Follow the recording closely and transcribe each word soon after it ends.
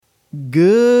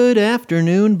Good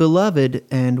afternoon, beloved,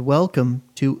 and welcome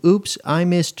to Oops, I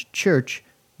Missed Church,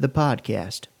 the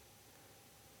podcast.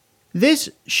 This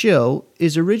show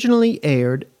is originally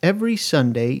aired every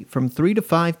Sunday from 3 to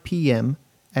 5 p.m.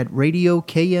 at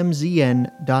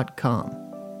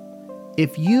radiokmzn.com.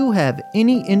 If you have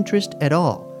any interest at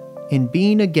all in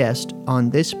being a guest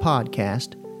on this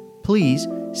podcast, please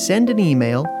send an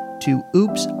email to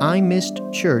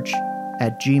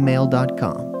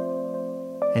oopsimissedchurch@gmail.com.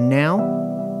 And now,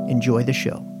 enjoy the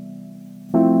show.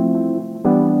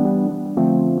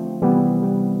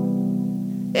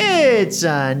 It's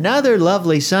another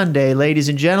lovely Sunday, ladies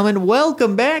and gentlemen.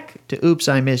 Welcome back to Oops,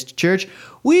 I Missed Church.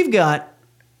 We've got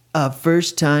a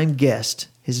first-time guest.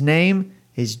 His name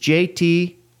is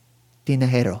JT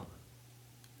Tinajero.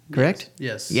 Correct?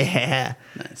 Yes. Yeah.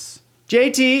 Nice.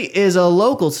 JT is a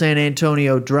local San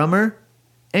Antonio drummer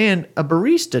and a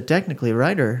barista, technically,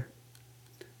 right? Or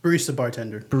Barista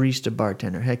bartender. barista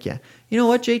bartender. Heck yeah. You know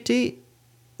what, JT?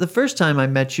 The first time I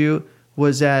met you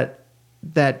was at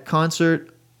that concert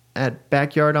at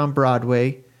Backyard on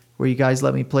Broadway where you guys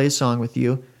let me play a song with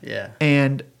you. Yeah.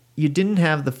 And you didn't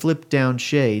have the flip down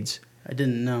shades. I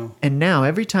didn't know. And now,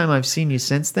 every time I've seen you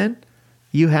since then,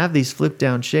 you have these flip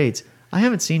down shades. I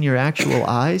haven't seen your actual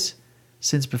eyes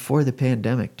since before the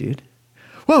pandemic, dude.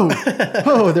 Whoa.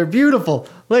 Whoa, they're beautiful.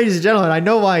 Ladies and gentlemen, I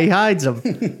know why he hides them.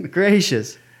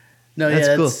 Gracious. No, That's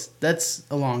yeah, cool. that's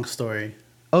a long story.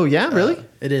 Oh, yeah? Really?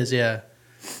 It is, yeah.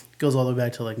 It goes all the way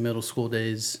back to like middle school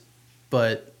days.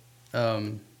 But,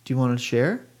 Do you want to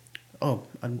share?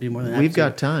 I'd be more than happy We've to.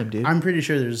 got time, dude. I'm pretty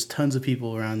sure there's tons of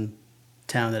people around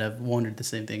town that have wondered the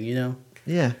same thing, you know?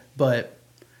 Yeah. But,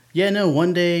 yeah, no,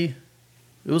 one day,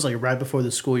 it was like right before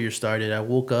the school year started, I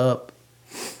woke up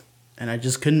and I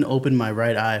just couldn't open my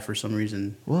right eye for some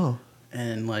reason. Whoa.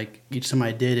 And like each time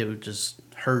I did, it would just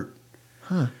hurt.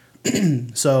 Huh.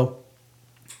 So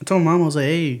I told Mom, I was like,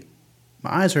 hey,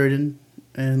 my eye's hurting.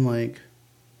 And like,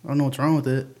 I don't know what's wrong with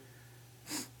it.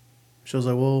 She was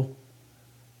like, well,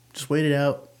 just wait it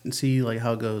out and see like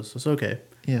how it goes. So it's okay.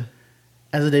 Yeah.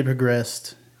 As the day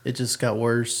progressed, it just got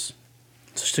worse.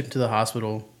 So she took me to the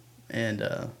hospital and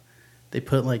they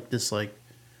put like this like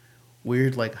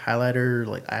weird like highlighter,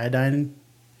 like iodine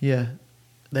Yeah.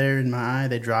 there in my eye.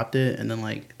 They dropped it and then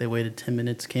like they waited 10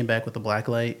 minutes, came back with a black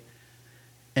light.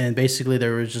 And basically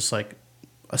there was just like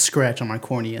a scratch on my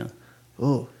cornea.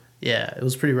 Oh. Yeah, it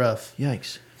was pretty rough.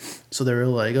 Yikes. So they were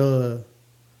like, you're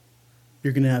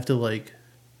going to have to like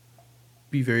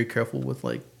be very careful with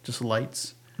like just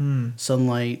lights,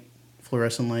 sunlight,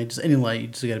 fluorescent light, just any light. You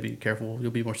just got to be careful.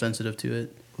 You'll be more sensitive to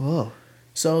it. Whoa.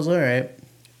 So I was all right.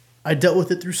 I dealt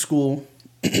with it through school.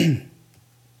 And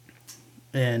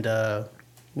when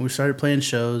we started playing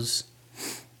shows,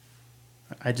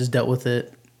 I just dealt with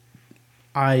it.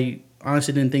 I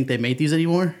honestly didn't think they made these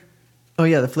anymore. Oh,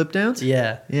 yeah, the flip downs?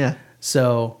 Yeah. Yeah.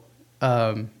 So,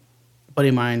 buddy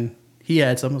of mine, he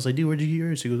had some. I was like, dude, where'd you get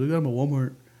yours? He goes, I got them at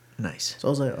Walmart. Nice. So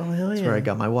I was like, oh, hell yeah. That's where I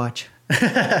got my watch.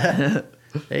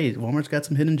 Hey, Walmart's got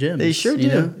some hidden gems. They sure do. you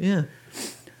know? Yeah.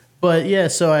 But yeah,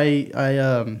 so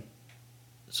I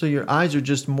So your eyes are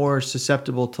just more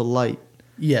susceptible to light.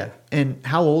 yeah. And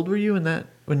how old were you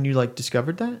when you like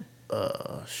discovered that?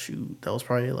 Shoot, that was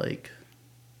probably like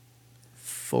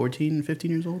 14,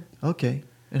 15 years old. Okay.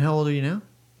 And how old are you now?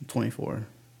 24.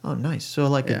 Oh, nice. So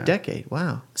like a Yeah. decade.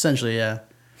 Wow. Essentially, yeah.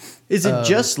 Is it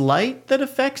just light that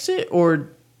affects it, or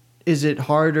is it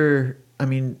harder? I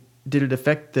mean, did it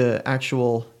affect the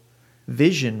actual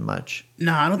vision much?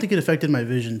 No, I don't think it affected my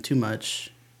vision too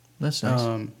much. That's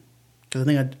nice. Because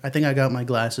I think I got my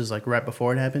glasses like right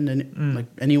before it happened, like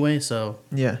anyway. So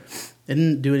Yeah. it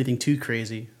didn't do anything too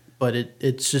crazy, but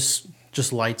it's just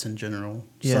lights in general,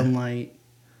 Yeah. sunlight,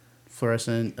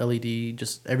 fluorescent, LED,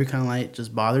 just every kind of light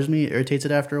just bothers me. It irritates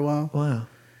it after a while. Wow.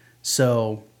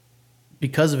 So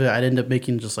because of it, I'd end up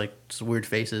making just weird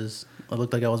faces. I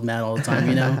looked like I was mad all the time,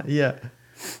 you know. Yeah.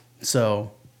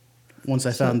 So once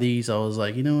I found these, I was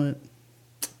like, you know what?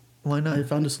 Why not? I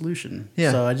found a solution.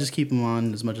 Yeah. So I just keep them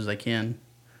on as much as I can.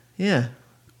 Yeah.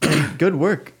 And good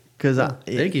work. Because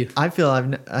thank you. I feel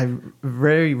I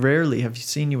very rarely have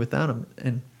seen you without them,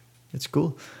 and it's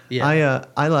cool. Yeah.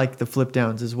 I like the flip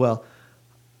downs as well.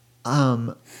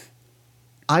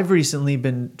 I've recently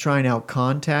been trying out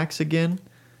contacts again,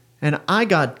 and I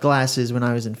got glasses when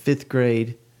I was in 5th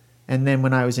grade, and then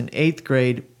when I was in 8th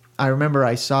grade, I remember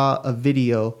I saw a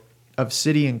video of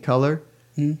City in Color,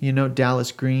 you know,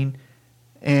 Dallas Green,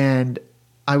 and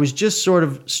I was just sort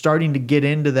of starting to get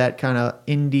into that kind of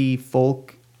indie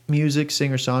folk music,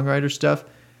 singer-songwriter stuff.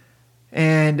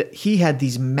 And he had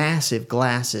these massive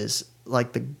glasses,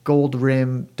 like the gold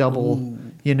rim double,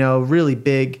 you know, really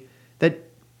big.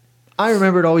 I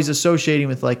remembered always associating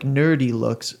with like nerdy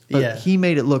looks, but Yeah. he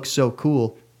made it look so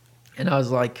cool. And I was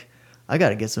like, I got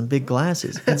to get some big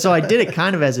glasses. And so I did it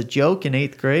kind of as a joke in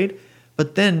 8th grade,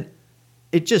 but then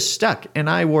it just stuck. And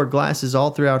I wore glasses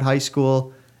all throughout high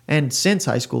school and since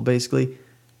high school, basically.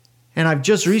 And I've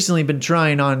just recently been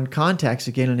trying on contacts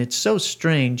again, and it's so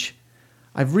strange.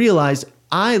 I've realized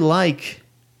I like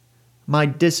my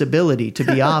disability to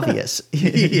be obvious.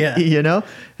 Yeah. You know?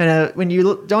 And when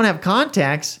you don't have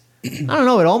contacts, I don't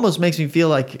know, it almost makes me feel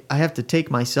like I have to take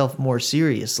myself more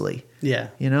seriously, Yeah.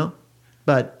 you know?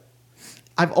 But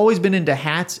I've always been into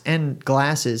hats and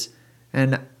glasses,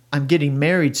 and I'm getting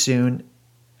married soon,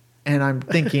 and I'm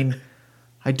thinking,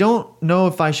 I don't know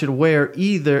if I should wear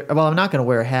either. Well, I'm not going to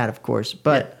wear a hat, of course,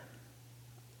 but Yeah.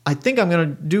 I think I'm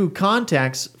going to do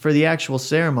contacts for the actual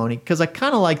ceremony because I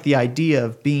kind of like the idea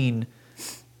of being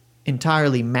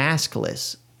entirely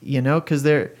maskless, you know, because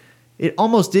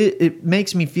it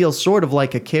makes me feel sort of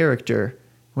like a character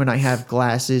when I have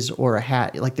glasses or a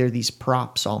hat, like they're these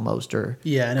props almost, or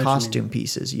Yeah, I know what you costume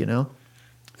pieces, you know.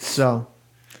 So,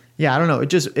 yeah, I don't know.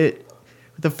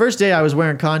 The first day I was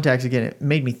wearing contacts again, it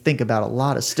made me think about a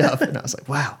lot of stuff, and I was like,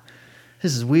 wow,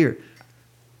 this is weird.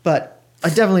 But I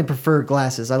definitely prefer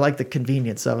glasses. I like the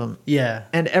convenience of them. Yeah.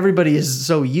 And everybody is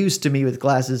so used to me with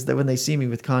glasses that when they see me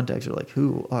with contacts, they're like,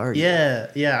 who are you? Yeah.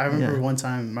 Yeah. I remember Yeah. one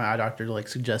time my eye doctor like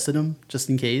suggested them just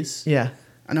in case. Yeah.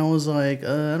 And I was like,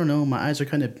 I don't know. My eyes are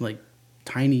kind of like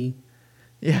tiny.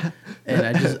 Yeah.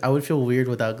 And I would feel weird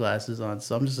without glasses on.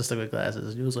 So I'm just stuck with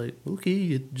glasses. He was like, okay,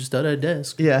 you just out at a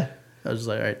desk. Yeah. I was just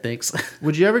like, all right, thanks.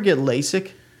 Would you ever get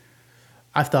LASIK?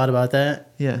 I've thought about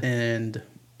that. Yeah. And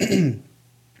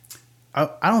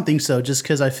I don't think so, just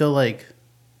because I feel like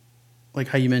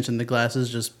how you mentioned, the glasses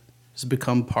just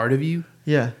become part of you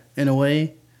Yeah. in a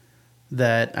way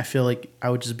that I feel like I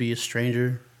would just be a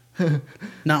stranger,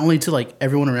 not only to like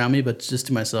everyone around me, but just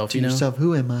to myself. To you know? yourself,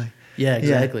 who am I? Yeah,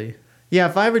 exactly. Yeah,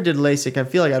 if I ever did LASIK, I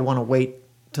feel like I'd want to wait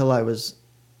till I was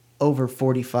over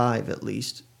 45 at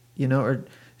least, you know, or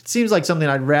it seems like something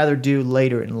I'd rather do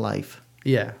later in life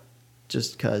Yeah.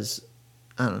 just because,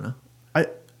 I don't know.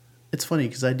 It's funny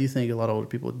because I do think a lot of older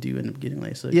people do end up getting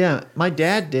LASIK. Yeah, my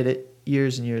dad did it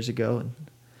years and years ago,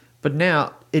 but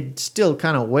now it still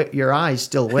kind of your eyes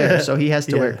still wear, so he has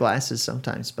to wear Yeah. glasses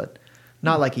sometimes, but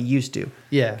not like he used to.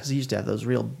 Yeah. Because he used to have those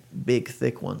real big,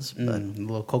 thick ones. But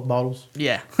Little Coke bottles.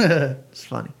 yeah, it's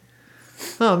funny.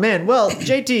 Oh man, well,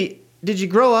 JT, did you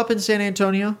grow up in San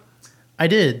Antonio? I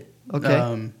did.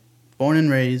 Okay. Born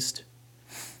and raised.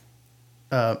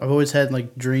 I've always had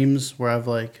like dreams where I've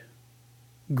like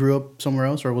grew up somewhere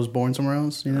else or was born somewhere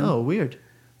else, you know? Oh, weird.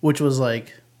 Which was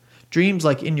like, Dreams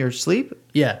like in your sleep?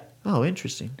 yeah. Oh,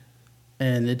 interesting.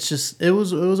 And it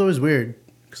was always weird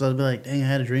because I'd be like, dang, I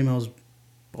had a dream I was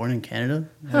born in Canada.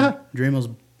 I had a dream I was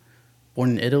born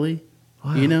in Italy,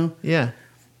 Wow. you know? Yeah.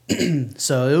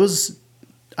 So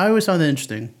I always found that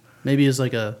interesting. Maybe it's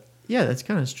like a Yeah, that's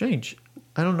kind of strange.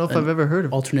 I don't know if I've ever heard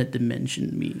of alternate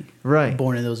dimension me. Right.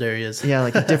 Born in those areas. Yeah,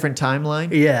 like a different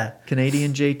timeline. Yeah.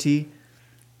 Canadian JT.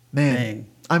 Man, Dang.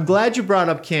 I'm glad you brought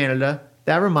up Canada.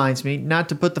 That reminds me, not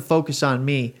to put the focus on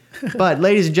me, but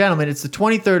ladies and gentlemen, it's the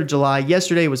 23rd of July.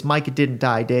 Yesterday was Micah Didn't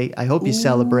Die Day. I hope you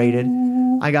celebrated.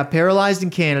 I got paralyzed in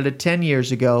Canada 10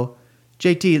 years ago.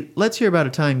 JT, let's hear about a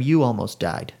time you almost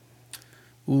died.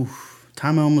 Oof.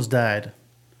 Time I almost died.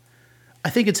 I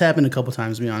think it's happened a couple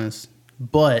times, to be honest.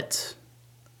 But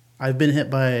I've been hit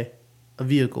by a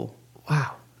vehicle.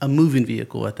 Wow. A moving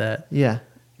vehicle at that. Yeah.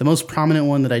 The most prominent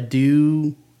one that I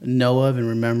do know of and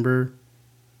remember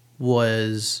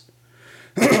was,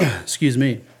 excuse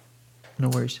me, No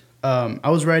worries. I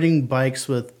was riding bikes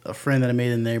with a friend that I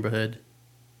made in the neighborhood,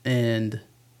 and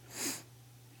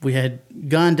we had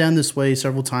gone down this way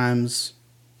several times,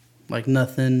 like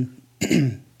nothing,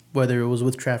 whether it was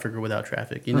with traffic or without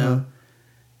traffic, you know? Uh-huh.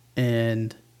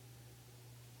 And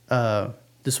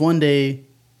this one day,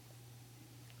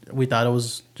 we thought it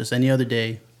was just any other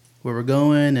day. We were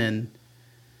going, and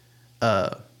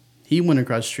he went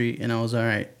across the street, and I was, all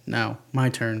right, now my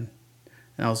turn.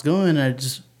 And I was going, and I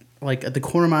just, like, at the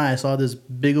corner of my eye, I saw this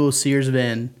big old Sears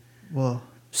van. Whoa.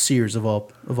 Sears of all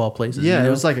places. Yeah, you know?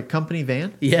 it was like a company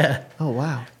van? Yeah. Oh,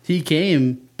 wow. He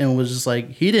came and was just like,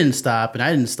 he didn't stop, and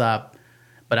I didn't stop.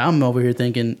 But I'm over here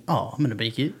thinking, oh, I'm going to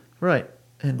make it. Right.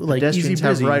 And Like, pedestrians easy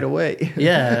have breezy. right away.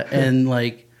 Yeah. And,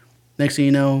 like, next thing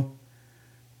you know,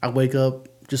 I wake up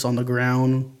just on the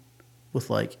ground with,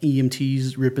 like,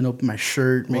 EMTs ripping open my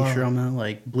shirt, make Wow. sure I'm not,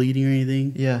 like, bleeding or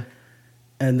anything. Yeah.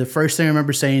 And the first thing I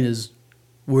remember saying is,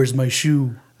 where's my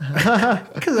shoe?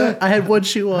 Because I had one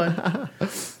shoe on.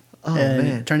 Oh, and man.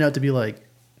 it turned out to be, like,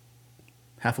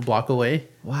 half a block away.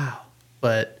 Wow.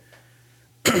 But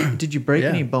Did you break Yeah.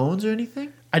 any bones or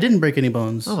anything? I didn't break any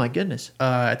bones. Oh my goodness.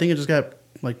 I think it just got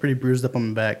like pretty bruised up on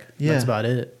my back. Yeah. That's about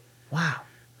it. Wow.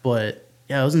 But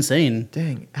yeah, it was insane.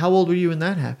 Dang. How old were you when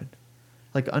that happened?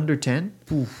 Like under 10?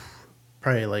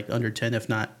 Probably like under 10, if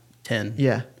not 10.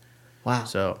 Yeah. Wow.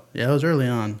 So yeah, it was early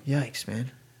on. Yikes,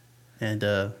 man. And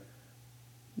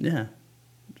yeah,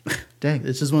 Dang.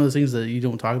 it's just one of those things that you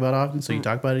don't talk about often. So you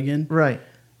talk about it again. Right.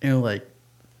 And you're like,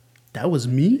 that was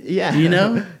me? Yeah. You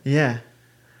know? Yeah.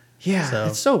 Yeah. So-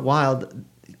 It's so wild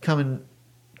coming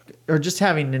or just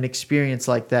having an experience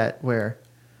like that where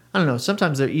I don't know,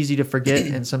 sometimes they're easy to forget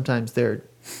and sometimes they're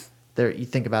you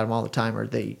think about them all the time or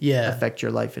they Yeah. affect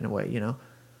your life in a way, you know.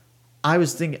 I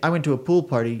went to a pool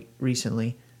party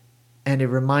recently and it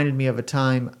reminded me of a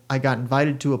time I got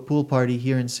invited to a pool party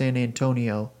here in San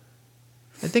Antonio.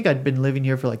 I think I'd been living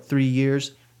here for like 3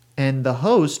 years and the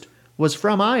host was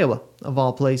from Iowa of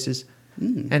all places.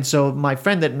 And so my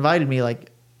friend that invited me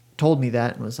like told me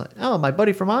that and was like, "Oh, my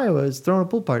buddy from Iowa is throwing a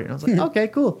pool party." And I was like, "Okay,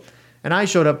 cool." And I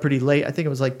showed up pretty late. I think it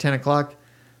was like 10 o'clock.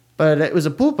 But it was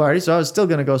a pool party, so I was still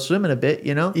going to go swimming a bit,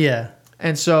 you know? Yeah.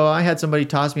 And so I had somebody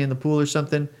toss me in the pool or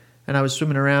something, and I was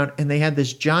swimming around, and they had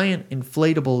this giant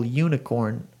inflatable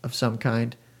unicorn of some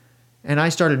kind. And I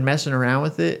started messing around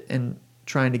with it and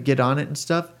trying to get on it and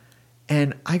stuff.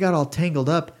 And I got all tangled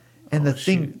up. And the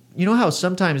thing, shoot. you know how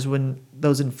sometimes when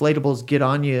those inflatables get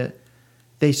on you,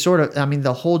 they sort of, I mean,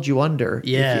 they'll hold you under. if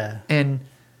you- Yeah. and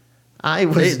I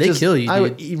was They kill you,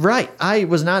 dude. Right. I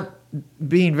was not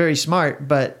being very smart,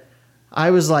 but I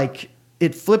was like,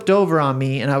 it flipped over on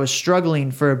me and I was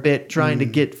struggling for a bit trying to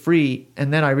get free.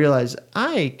 And then I realized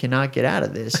I cannot get out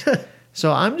of this.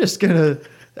 So I'm just going to,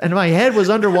 and my head was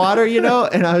underwater, you know,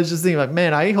 and I was just thinking like,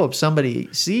 man, I hope somebody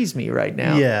sees me right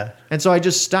now. Yeah. And so I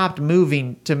just stopped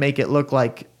moving to make it look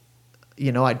like,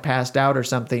 you know, I'd passed out or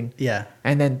something. Yeah.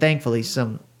 And then thankfully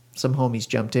some homies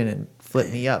jumped in and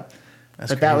flipped me up.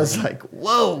 That's But that was crazy. like,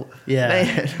 whoa, Yeah.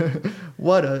 man,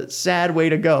 what a sad way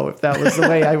to go if that was the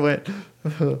way I went.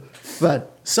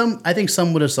 But I think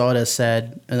some would have saw it as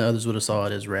sad and others would have saw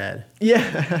it as rad.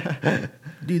 yeah,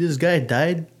 Dude, this guy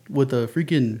died with a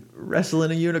freaking,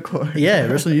 wrestling a unicorn. yeah,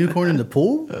 wrestling unicorn in the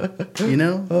pool, you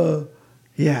know?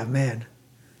 Yeah, man,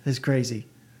 it's crazy.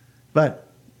 But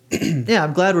yeah,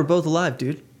 I'm glad we're both alive,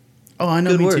 dude. Oh, I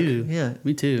know, Good me work. too. Yeah,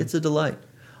 Me too. It's a delight.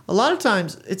 A lot of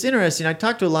times, it's interesting. I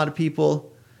talk to a lot of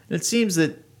people, and it seems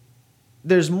that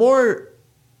there's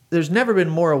never been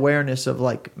more awareness of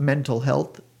like mental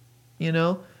health, you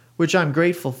know, which I'm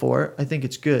grateful for. I think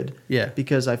it's good. Yeah.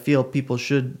 Because I feel people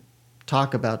should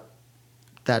talk about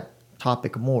that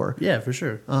topic more. Yeah, for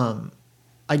sure.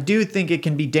 I do think it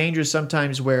can be dangerous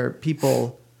sometimes where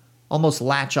people almost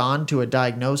latch on to a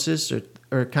diagnosis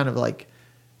or kind of like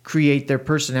create their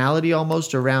personality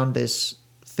almost around this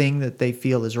thing that they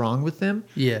feel is wrong with them.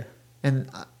 Yeah. And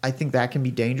I think that can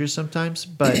be dangerous sometimes.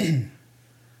 But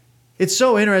it's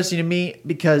so interesting to me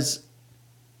because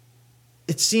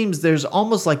it seems there's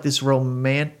almost like this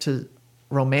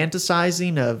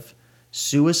romanticizing of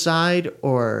suicide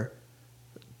or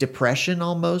depression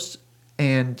almost.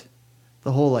 And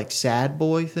the whole like sad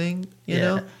boy thing, you Yeah.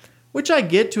 know, which I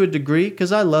get to a degree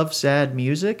because I love sad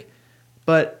music.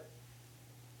 But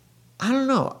I don't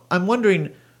know. I'm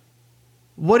wondering,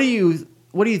 what are you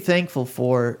thankful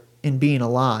for in being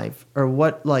alive, or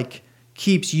what like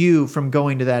keeps you from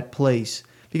going to that place?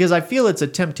 Because I feel it's a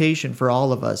temptation for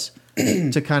all of us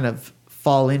to kind of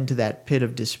fall into that pit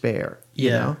of despair. You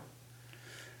Yeah. know?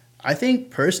 I think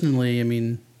personally, I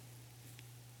mean,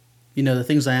 you know, the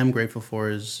things I am grateful for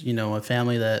is, you know, a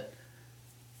family that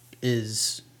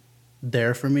is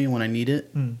there for me when I need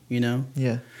it, you know,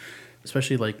 Yeah.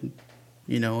 especially like,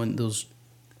 you know, in those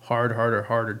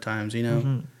harder times, you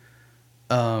know.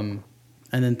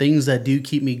 And then things that do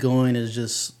keep me going is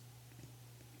just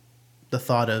the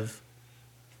thought of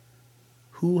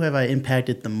who have I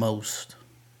impacted the most,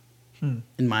 in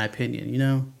my opinion, you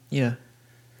know? Yeah.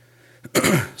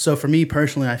 So for me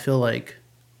personally, I feel like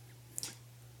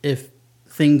if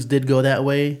things did go that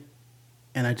way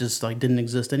and I just like didn't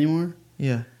exist anymore,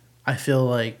 Yeah. I feel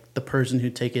like the person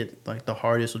who'd take it like the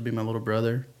hardest would be my little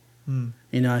brother.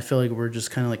 You know, I feel like we're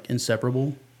just kind of like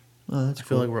inseparable. Oh, that's I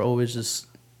feel cool. like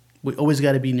we always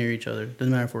got to be near each other.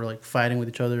 Doesn't matter if we're like fighting with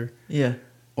each other Yeah.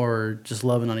 or just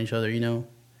loving on each other, you know?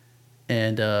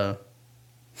 And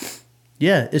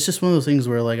yeah, it's just one of those things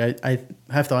where like I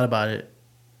have thought about it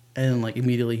and like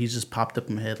immediately he's just popped up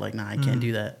in my head like, nah, I can't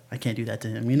do that. I can't do that to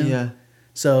him, you know? Yeah.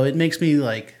 So it makes me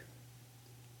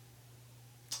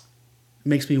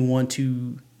want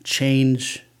to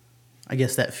change, I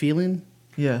guess, that feeling.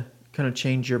 Yeah. Kind of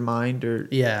change your mind or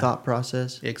Yeah. thought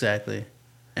process. Exactly.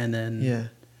 And then Yeah.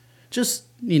 just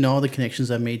all the connections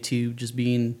I've made to just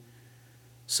being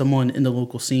someone in the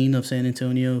local scene of San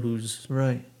Antonio who's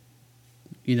Right.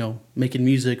 Making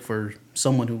music for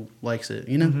someone who likes it.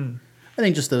 I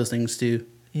think just those things too.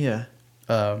 Yeah.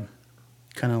 Kind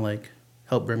of like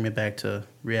help bring me back to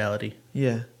reality.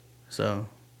 Yeah. So.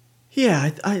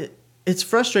 Yeah, it's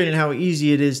frustrating how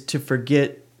easy it is to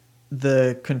forget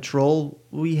the control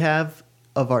we have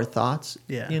of our thoughts,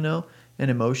 Yeah. And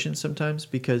emotions sometimes,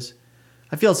 because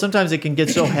I feel sometimes it can get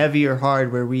so heavy or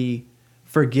hard where we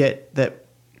forget that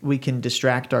we can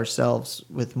distract ourselves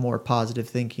with more positive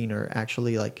thinking, or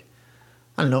actually, like,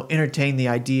 I don't know, entertain the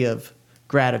idea of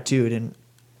gratitude and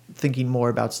thinking more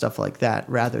about stuff like that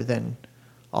rather than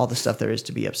all the stuff there is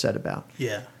to be upset about.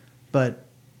 Yeah. But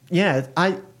yeah,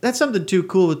 that's something too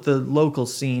cool with the local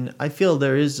scene. I feel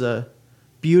there is a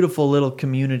beautiful little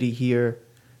community here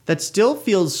that still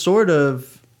feels sort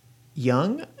of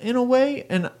young in a way,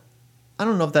 and I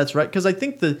don't know if that's right, because I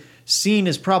think the scene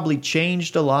has probably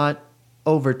changed a lot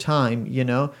over time,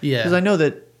 Yeah. Because I know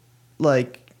that,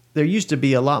 like, there used to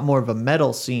be a lot more of a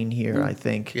metal scene here, I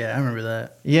think. Yeah, I remember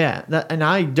that. Yeah, and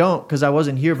I don't, because I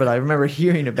wasn't here, but I remember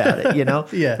hearing about it,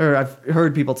 Yeah. Or I've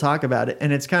heard people talk about it,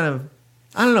 and it's kind of,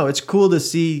 I don't know, it's cool to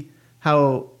see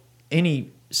how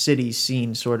any city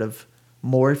scene sort of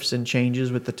morphs and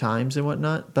changes with the times and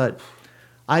whatnot. But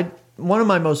one of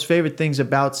my most favorite things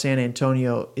about San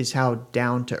Antonio is how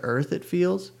down to earth it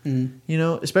feels.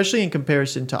 Especially in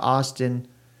comparison to Austin,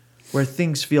 where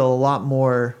things feel a lot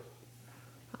more,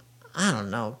 I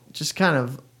don't know, just kind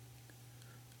of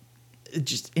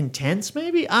just intense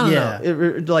maybe. I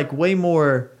don't know, like way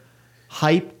more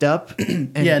hyped up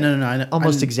and no, I know,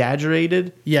 almost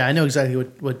exaggerated. Yeah, I know exactly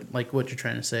what you're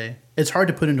trying to say. It's hard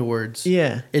to put into words.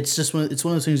 Yeah, it's just one of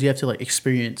those things you have to like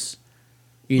experience,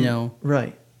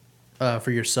 right,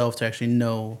 for yourself to actually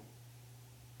know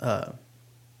the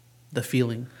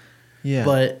feeling. Yeah,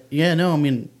 but yeah, no, I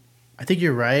mean, I think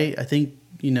you're right. I think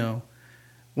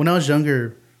when I was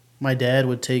younger, my dad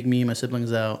would take me and my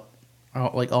siblings out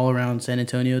like all around San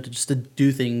Antonio to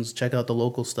do things, check out the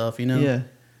local stuff. Yeah.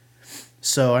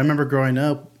 So I remember growing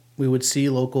up, we would see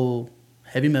local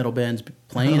heavy metal bands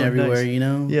playing everywhere,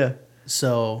 nice. Yeah.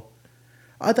 So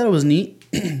I thought it was neat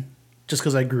just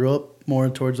because I grew up more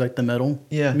towards like the metal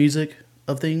music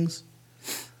of things.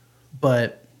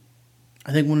 But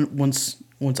I think once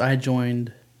I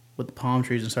joined with the Palm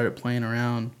Trees and started playing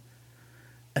around,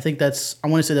 I think I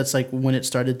want to say that's like when it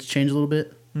started to change a little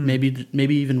bit.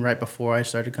 Maybe even right before I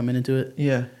started coming into it.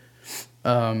 Yeah.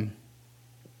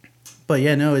 But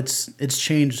yeah, no, it's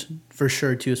changed for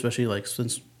sure too, especially like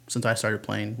since I started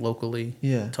playing locally.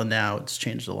 Yeah. Till now, it's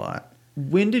changed a lot.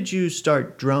 When did you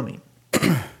start drumming?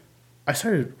 I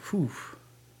started.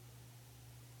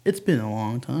 It's been a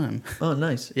long time. Oh,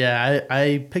 nice. Yeah,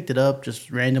 I picked it up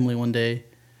just randomly one day.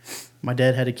 My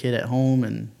dad had a kid at home,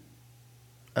 and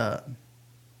I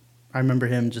remember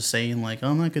him just saying like,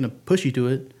 "I'm not gonna push you to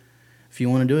it. If you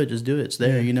want to do it, just do it. It's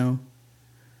there,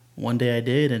 One day I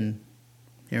did, and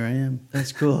here I am.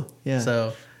 That's cool. Yeah.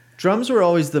 So, drums were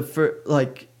always the first,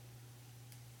 like,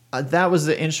 that was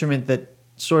the instrument that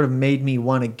sort of made me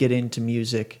want to get into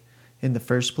music in the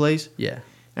first place. yeah.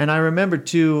 And I remember,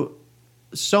 too,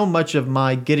 so much of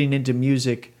my getting into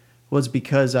music was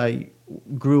because I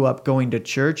grew up going to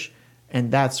church,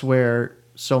 and that's where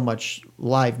so much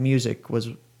live music was,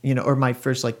 or my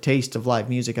first, like, taste of live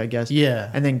music, I guess.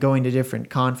 Yeah. And then going to different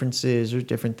conferences or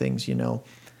different things,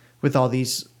 with all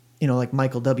these, like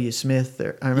Michael W. Smith.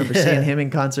 I remember seeing him in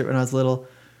concert when I was little,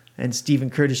 and Stephen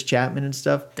Curtis Chapman and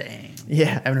stuff. Dang.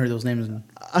 Yeah. I haven't heard those names in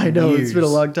I know, years. It's been a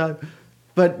long time.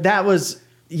 But that was,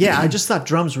 I just thought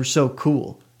drums were so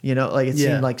cool. Like it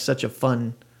seemed like such a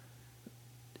fun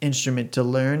instrument to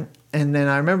learn. And then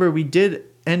I remember we did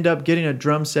end up getting a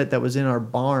drum set that was in our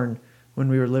barn when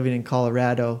we were living in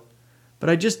Colorado. But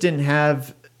I just didn't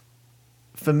have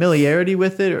familiarity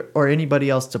with it or anybody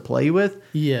else to play with.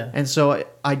 Yeah. And so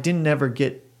I didn't ever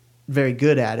get very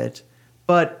good at it.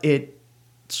 But it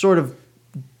sort of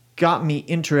got me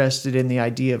interested in the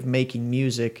idea of making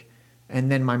music. And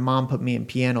then my mom put me in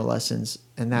piano lessons,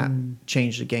 and that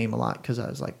changed the game a lot, because I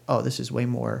was like, oh, this is way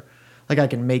more, like, I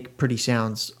can make pretty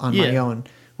sounds on my own.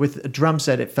 With a drum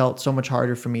set, it felt so much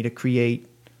harder for me to create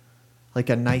like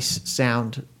a nice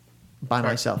sound by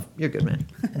myself. You're good, man.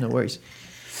 No worries.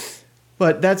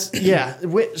 But that's,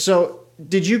 So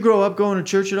did you grow up going to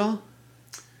church at all?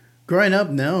 Growing up,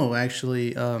 no,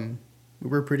 actually. We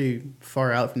were pretty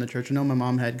far out from the church. I know my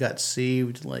mom had got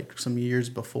saved like some years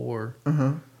before.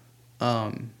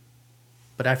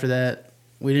 But after that,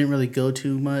 we didn't really go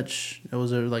too much. It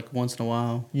was like once in a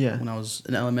while. Yeah. When I was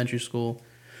in elementary school.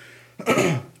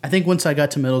 I think once I got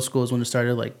to middle school is when it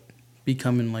started like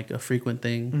becoming like a frequent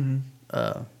thing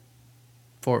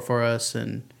for us,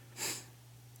 and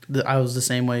I was the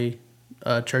same way.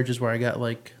 Churches where I got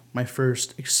like my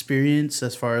first experience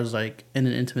as far as like in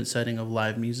an intimate setting of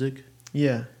live music.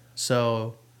 Yeah.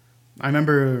 So I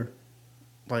remember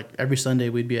like every Sunday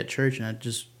we'd be at church and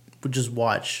would just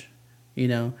watch, you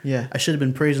know. Yeah. I should have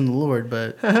been praising the Lord,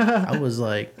 but I was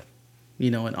like,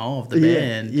 you know, in awe of the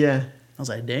band. Yeah. I was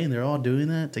like, dang, they're all doing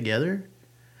that together?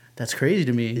 That's crazy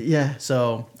to me. Yeah.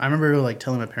 So I remember like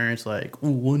telling my parents like,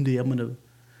 "Ooh, one day I'm going to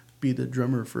be the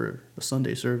drummer for a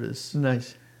Sunday service."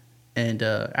 Nice. And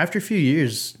after a few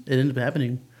years, it ended up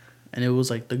happening. And it was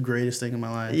like the greatest thing in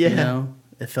my life. Yeah. You know?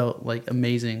 It felt like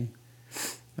amazing,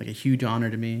 like a huge honor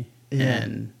to me. Yeah.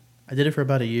 And I did it for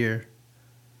about a year.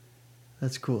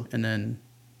 That's cool. And then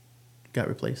got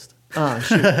replaced. Oh,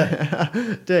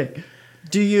 shoot. Dang.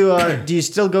 Do you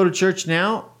still go to church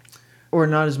now or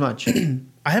not as much?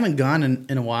 I haven't gone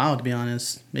in a while, to be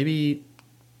honest. Maybe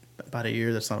about a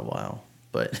year. That's not a while.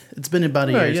 But it's been about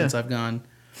a year since I've gone.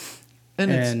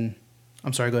 And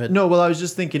I'm sorry, go ahead. No, well, I was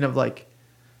just thinking of like,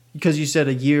 because you said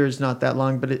a year is not that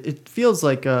long, but it feels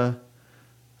like, I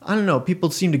don't know,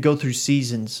 people seem to go through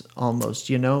seasons almost,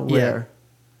 you know, where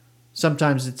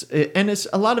sometimes it's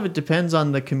a lot of it depends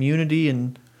on the community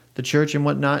and the church and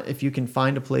whatnot. If you can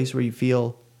find a place where you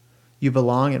feel you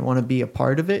belong and want to be a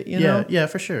part of it, you know? Yeah,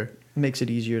 for sure. It makes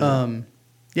it easier.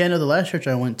 Yeah, no, the last church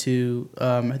I went to,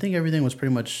 I think everything was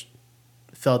pretty much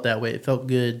felt that way. It felt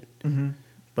good. Mm-hmm.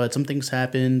 But some things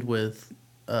happened with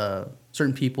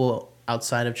certain people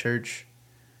outside of church,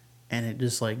 and it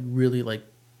just like really like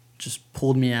just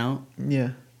pulled me out. Yeah.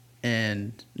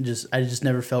 And I just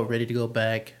never felt ready to go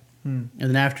back. Hmm. And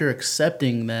then after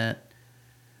accepting that,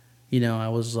 you know, I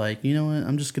was like, you know what,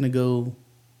 I'm just gonna go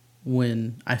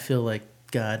when I feel like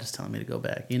God is telling me to go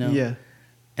back. You know. Yeah.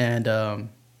 And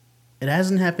it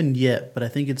hasn't happened yet, but I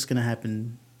think it's gonna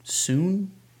happen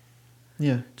soon.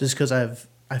 Yeah. Just because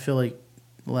I feel like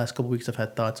the last couple weeks I've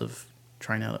had thoughts of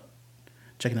checking out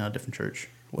a different church,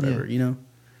 whatever, you know?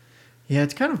 Yeah,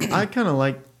 it's I kind of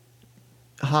like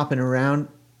hopping around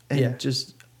and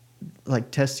just like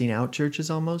testing out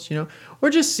churches almost, you know? Or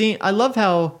just seeing, I love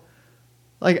how,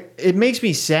 like, it makes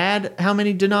me sad how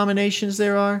many denominations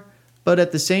there are, but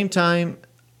at the same time,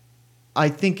 I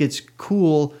think it's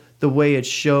cool the way it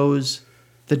shows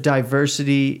the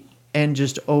diversity and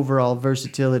just overall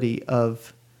versatility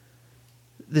of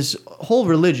this whole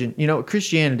religion. You know,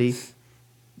 Christianity,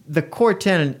 the core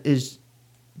tenet is,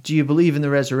 do you believe in the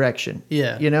resurrection?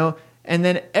 Yeah. You know? And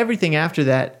then everything after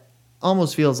that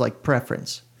almost feels like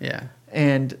preference. Yeah.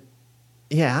 And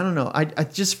yeah, I don't know. I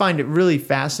just find it really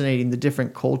fascinating, the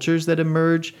different cultures that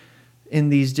emerge in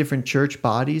these different church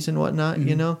bodies and whatnot,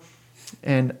 you know?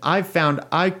 And I've found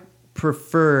I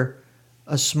prefer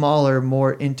a smaller,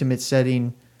 more intimate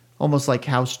setting, almost like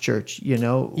house church, you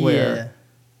know, where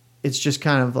it's just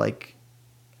kind of like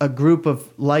a group of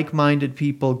like-minded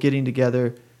people getting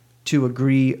together to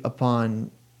agree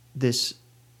upon this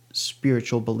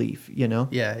spiritual belief, you know?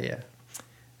 Yeah, yeah.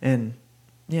 And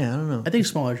yeah, I don't know. I think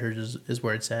smaller churches is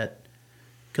where it's at.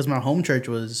 Because my home church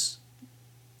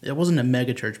it wasn't a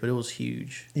mega church, but it was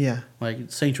huge. Yeah.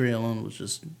 Like Sanctuary alone was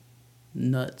just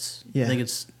nuts. Yeah. I think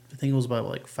it was about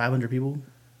like 500 people.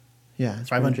 Yeah. It's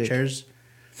 500 chairs.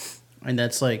 And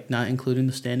that's like not including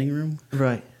the standing room.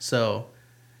 Right. So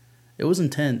it was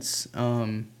intense.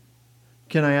 Can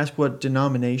I ask what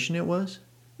denomination it was?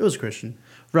 It was Christian.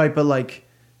 Right, but like,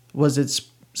 was it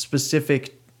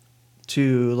specific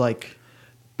to like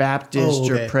Baptist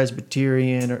or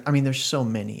Presbyterian? Or I mean, there's so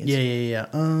many. Yeah.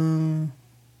 And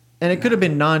it could have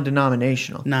been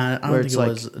non-denominational. Nah, I don't think it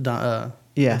was. I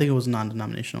think it was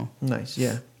non-denominational. Nice,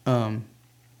 yeah.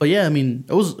 But yeah, I mean,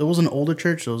 it was an older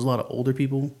church. So there was a lot of older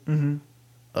people.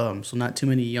 Mm-hmm. So not too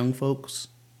many young folks,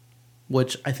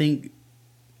 which I think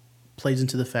plays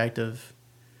into the fact of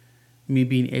me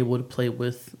being able to play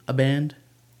with a band.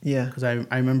 Yeah. Because I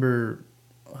remember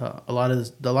a lot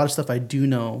of stuff I do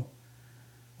know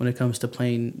when it comes to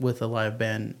playing with a live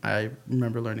band. I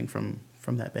remember learning from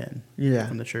that band. Yeah.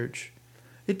 From the church.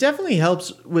 It definitely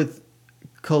helps with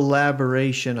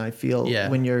collaboration, I feel,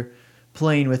 when you're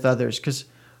playing with others. Because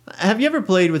have you ever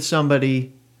played with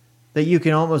somebody that you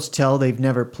can almost tell they've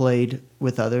never played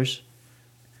with others?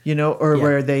 You know, or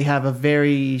where they have a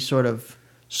very sort of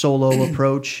solo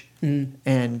approach.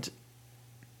 And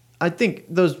I think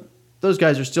those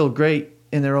guys are still great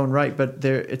in their own right, but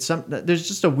there's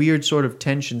just a weird sort of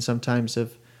tension sometimes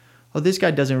of, oh, this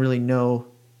guy doesn't really know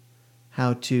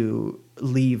how to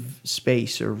leave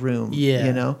space or room,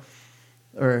 you know?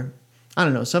 Or I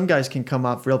don't know. Some guys can come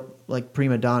off real like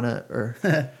prima donna or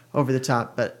over the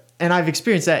top, and I've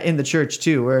experienced that in the church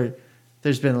too, where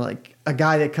there's been like a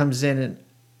guy that comes in and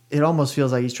it almost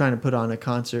feels like he's trying to put on a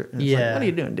concert. And it's like, what are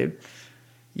you doing, dude?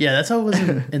 Yeah, that's how it was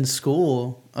in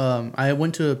school. I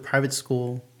went to a private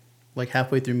school, like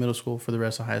halfway through middle school for the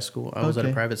rest of high school. I was at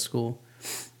a private school,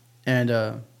 and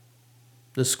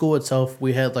the school itself,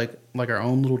 we had like our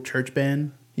own little church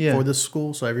band for this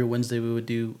school. So every Wednesday we would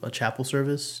do a chapel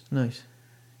service. Nice.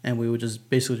 And we would just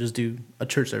do a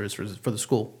church service for the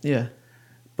school. Yeah.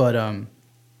 But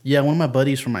yeah, one of my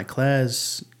buddies from my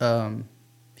class,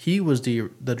 he was the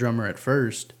drummer at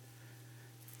first,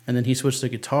 and then he switched to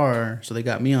guitar, so they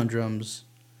got me on drums.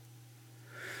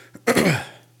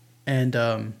 And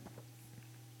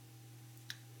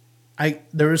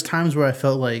there was times where I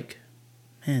felt like,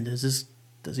 man, does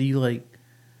he like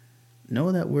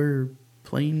know that we're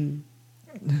playing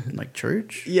like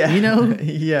church? Yeah. You know?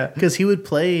 Yeah. Because he would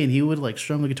play and he would like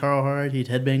strum the guitar hard. He'd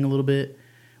headbang a little bit,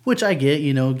 which I get,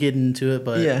 you know, getting into it.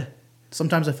 But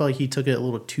sometimes I felt like he took it a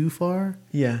little too far.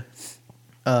 Yeah.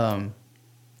 And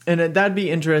that'd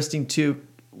be interesting too,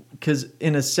 because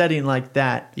in a setting like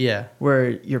that, where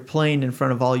you're playing in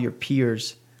front of all your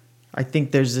peers, I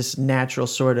think there's this natural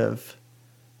sort of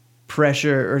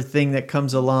pressure or thing that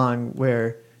comes along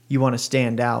where you want to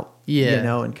stand out, you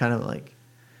know, and kind of like,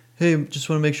 hey, just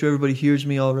want to make sure everybody hears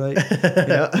me all right.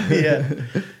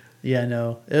 Yeah,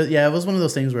 no. It was one of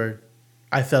those things where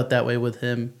I felt that way with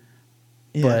him.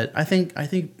 Yeah. But I think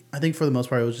for the most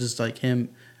part it was just like him.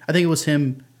 I think it was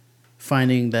him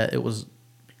finding that it was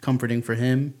comforting for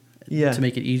him to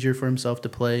make it easier for himself to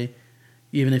play,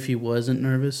 even if he wasn't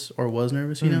nervous or was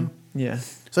nervous, you know? Yeah.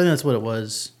 So I think that's what it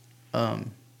was.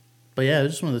 But yeah, it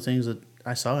was just one of the things that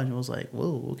I saw and it was like,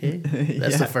 whoa, okay.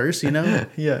 That's the first, you know?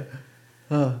 Yeah.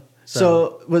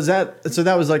 So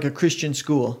that was like a Christian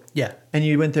school? Yeah. And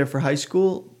you went there for high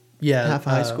school? Yeah. Half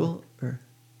of high school? Or?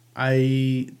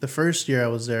 The first year I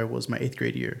was there was my 8th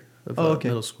grade year of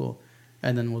middle school,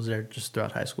 and then was there just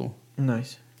throughout high school.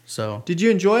 Nice. So did you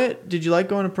enjoy it? Did you like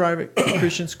going to private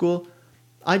Christian school?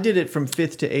 I did it from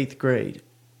 5th to 8th grade.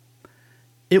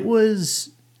 It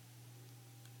was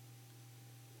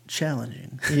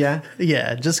challenging. Yeah?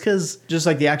 Yeah, just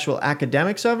like the actual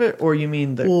academics of it, or you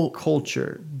mean the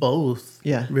culture? Both.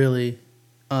 Yeah. Really.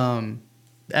 The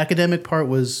academic part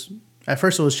was, at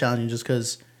first it was challenging just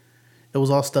because it was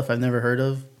all stuff I've never heard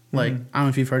of. Like, I don't know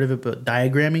if you've heard of it, but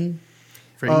diagramming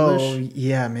for English. Oh,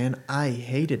 yeah, man. I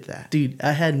hated that. Dude,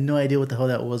 I had no idea what the hell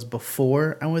that was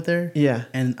before I went there. Yeah.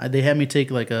 And they had me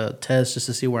take like a test just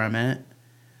to see where I'm at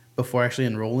before actually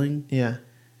enrolling. Yeah.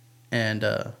 And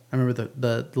I remember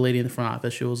the lady in the front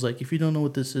office, she was like, if you don't know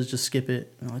what this is, just skip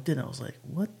it. And I did. I was like,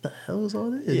 what the hell is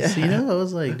all this? Yeah. You know? I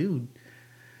was like, dude,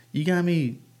 you got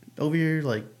me over here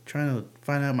like trying to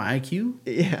find out my IQ?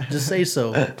 Yeah. Just say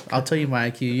so. I'll tell you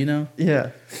my IQ, you know?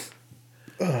 Yeah.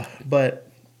 But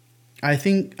I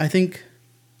think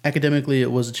academically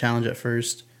it was a challenge at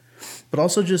first, but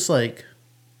also just like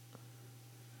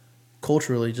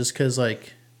culturally, just because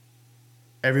like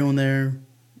everyone there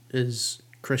is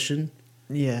Christian.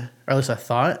 Yeah. Or at least I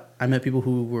thought. I met people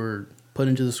who were put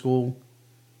into the school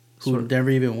who never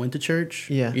even went to church.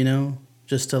 Yeah. You know,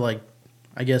 just to like,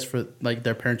 I guess for like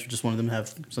their parents just wanted them to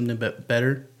have something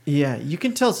better. Yeah. You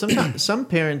can tell sometimes some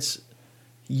parents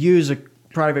use a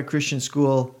private Christian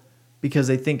school because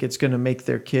they think it's going to make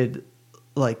their kid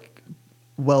like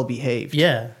well behaved.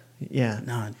 Yeah. Yeah.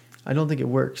 No. I don't think it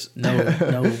works.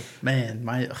 No,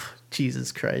 man.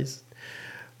 Jesus Christ.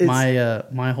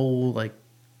 My whole like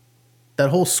that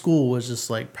whole school was just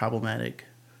like problematic.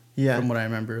 Yeah. From what I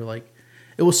remember, like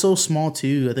it was so small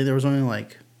too. I think there was only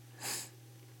like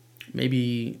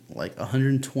maybe like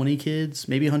 120 kids,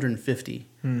 maybe 150,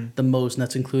 the most, and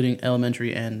that's including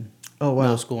elementary and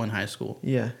middle school and high school.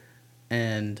 Yeah.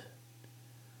 And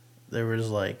there was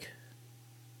like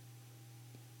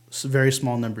very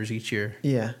small numbers each year.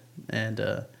 Yeah.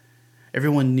 And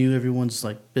everyone knew everyone's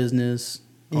like business.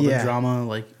 All the drama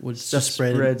like would just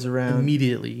spreads around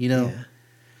immediately, you know. Yeah.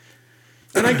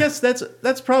 And I guess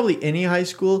that's probably any high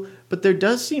school, but there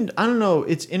does seem, I don't know,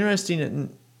 it's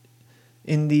interesting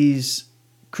in these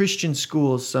Christian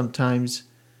schools sometimes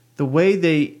the way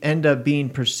they end up being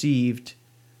perceived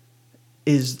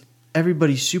is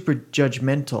everybody's super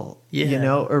judgmental, you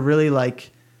know, or really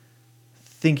like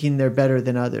thinking they're better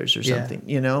than others or something,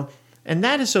 you know. And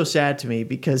that is so sad to me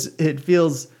because it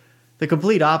feels the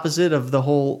complete opposite of the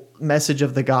whole message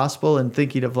of the gospel and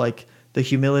thinking of like the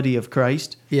humility of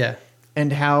Christ. Yeah.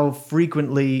 And how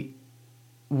frequently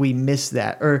we miss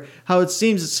that, or how it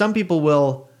seems that some people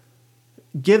will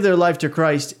give their life to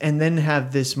Christ and then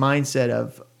have this mindset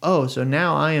of, oh, so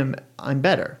now I'm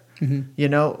better. Mm-hmm. You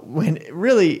know, when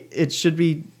really it should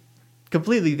be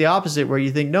completely the opposite, where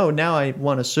you think, no, now I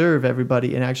want to serve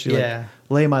everybody and actually like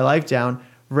lay my life down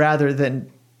rather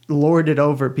than lord it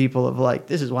over people of like,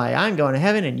 this is why I'm going to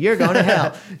heaven and you're going to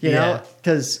hell, you know?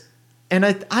 Because, and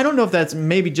I don't know if that's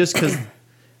maybe just because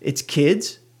it's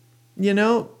kids, you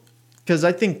know? Because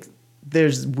I think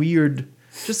there's weird,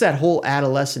 just that whole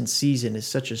adolescent season is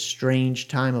such a strange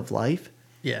time of life.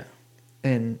 Yeah.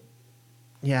 And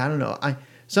yeah, I don't know.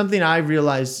 Something I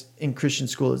realized in Christian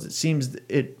school is it seems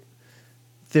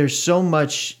there's so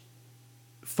much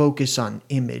focus on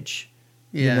image,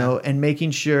 you know, and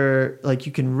making sure like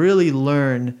you can really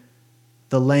learn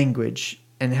the language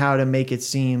and how to make it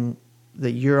seem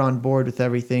that you're on board with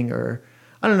everything. Or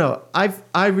I don't know.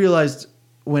 I realized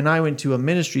when I went to a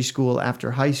ministry school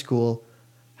after high school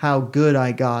how good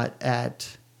I got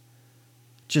at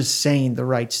just saying the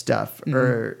right stuff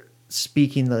or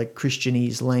speaking the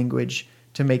Christianese language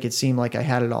to make it seem like I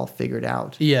had it all figured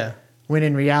out. Yeah. When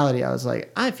in reality, I was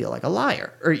like, I feel like a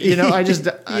liar. Or, you know, I just,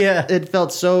 it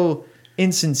felt so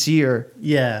insincere.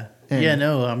 Yeah.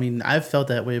 No, I mean, I've felt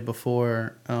that way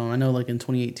before. I know like in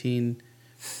 2018,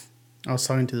 I was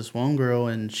talking to this one girl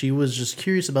and she was just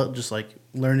curious about just like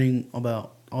learning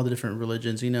about all the different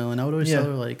religions, you know, and I would always tell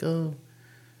her like, oh,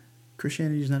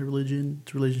 Christianity is not a religion.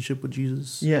 It's a relationship with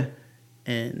Jesus. Yeah.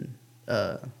 And,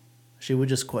 she would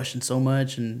just question so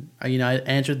much, and I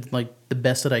answered like the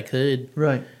best that I could.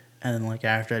 Right. And then like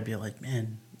after, I'd be like,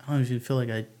 man, I don't even feel like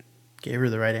I gave her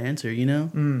the right answer, you know?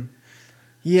 Mm.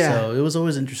 Yeah. So it was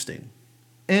always interesting.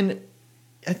 And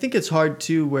I think it's hard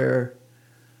too, where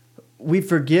we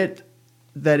forget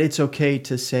that it's okay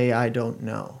to say I don't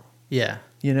know. Yeah.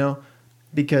 You know,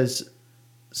 because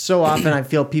so often I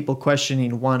feel people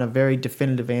questioning want a very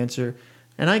definitive answer,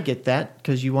 and I get that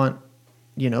because you want,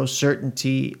 you know,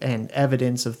 certainty and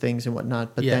evidence of things and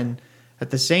whatnot. But then at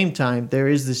the same time, there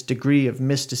is this degree of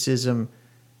mysticism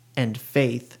and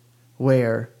faith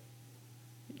where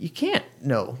you can't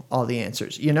know all the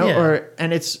answers, you know,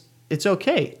 and it's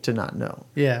okay to not know.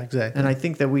 Yeah, exactly. And I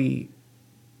think that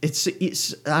it's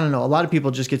I don't know, a lot of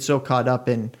people just get so caught up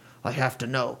in, I have to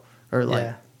know, or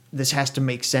like, this has to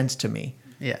make sense to me.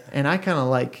 Yeah. And I kind of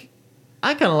like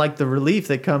the relief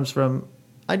that comes from,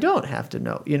 I don't have to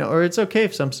know, you know, or it's okay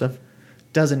if some stuff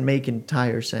doesn't make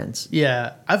entire sense.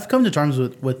 Yeah, I've come to terms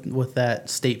with that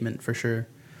statement for sure.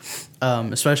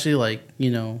 Especially like, you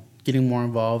know, getting more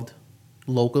involved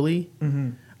locally.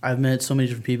 Mm-hmm. I've met so many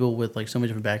different people with like so many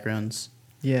different backgrounds.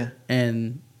 Yeah.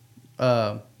 And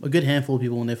a good handful of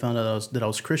people, when they found out that I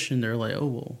was Christian, they're like, oh,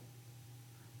 well,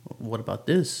 what about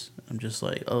this? I'm just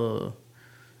like,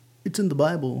 it's in the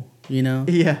Bible, you know?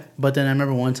 Yeah. But then I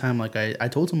remember one time, like, I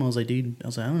told him, I was like, dude, I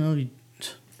don't know, you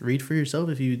read for yourself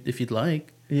if you'd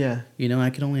like. Yeah. You know, I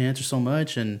can only answer so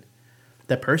much. And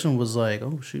that person was like,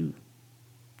 oh, shoot.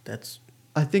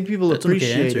 I think people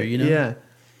appreciate okay answer, it, you know? Yeah.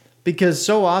 Because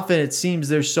so often it seems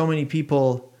there's so many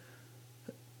people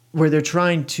where they're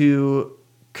trying to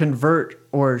convert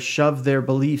or shove their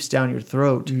beliefs down your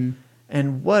throat. Mm-hmm.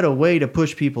 And what a way to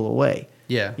push people away.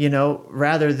 Yeah. You know,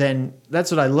 rather than,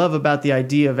 that's what I love about the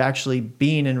idea of actually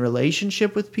being in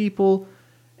relationship with people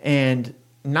and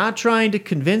not trying to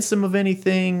convince them of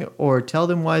anything or tell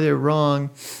them why they're wrong,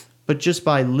 but just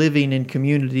by living in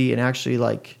community and actually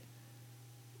like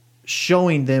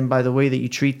showing them by the way that you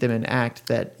treat them and act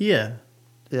that,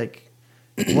 like,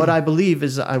 what I believe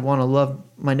is I want to love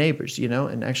my neighbors, you know,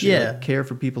 and actually like, care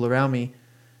for people around me.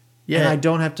 Yeah. And I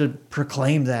don't have to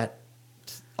proclaim that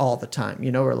all the time,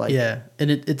 you know, or like... Yeah, and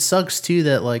it sucks, too,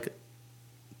 that, like,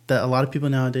 that a lot of people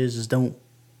nowadays just don't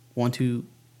want to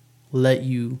let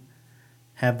you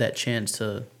have that chance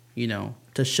to, you know,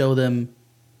 to show them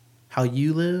how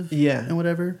you live and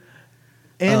whatever.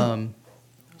 And...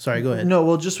 sorry, go ahead. No,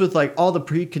 well, just with, like, all the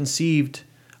preconceived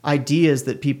ideas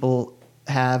that people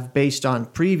have based on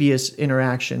previous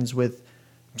interactions with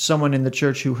someone in the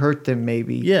church who hurt them,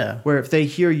 maybe. Yeah. Where if they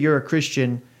hear you're a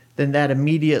Christian, then that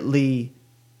immediately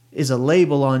is a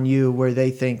label on you where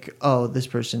they think, oh, this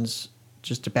person's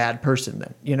just a bad person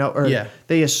then, you know? Or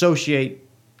they associate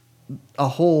a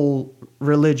whole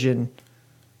religion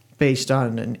based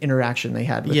on an interaction they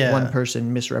had with one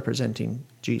person misrepresenting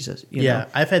Jesus. You know?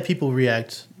 I've had people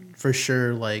react for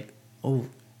sure like, oh,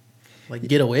 like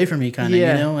get away from me kind of, you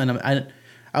know? And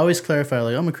I always clarify,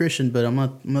 like, I'm a Christian, but I'm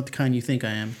not the kind you think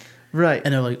I am. Right.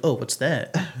 And they're like, oh, what's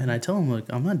that? And I tell them, like,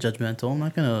 I'm not judgmental. I'm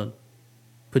not going to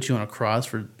put you on a cross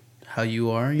for how you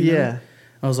are, you know?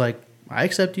 I was like, I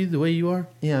accept you the way you are.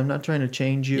 Yeah, I'm not trying to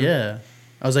change you. Yeah.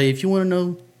 I was like, if you want to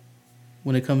know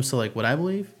when it comes to, like, what I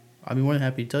believe, I'll be more than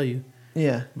happy to tell you.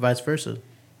 Yeah. Vice versa,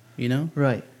 you know?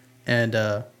 Right. And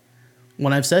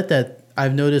when I've said that,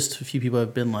 I've noticed a few people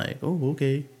have been like, "Oh,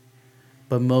 okay,"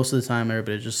 but most of the time,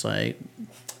 everybody's just like,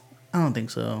 "I don't think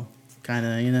so," kind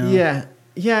of, you know. Yeah,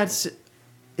 yeah.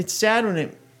 It's sad when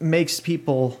it makes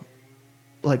people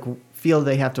like feel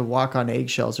they have to walk on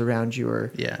eggshells around you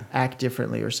or Yeah. act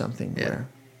differently or something. Yeah. Where,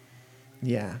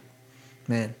 yeah,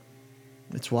 man,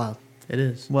 it's wild. It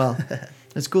is. Well,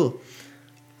 that's cool.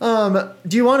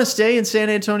 Do you want to stay in San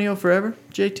Antonio forever,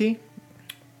 JT?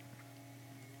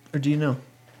 Or do you know?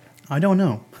 I don't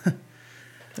know.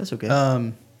 That's okay.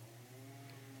 I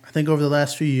think over the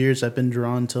last few years, I've been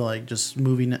drawn to like just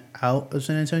moving out of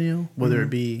San Antonio, whether it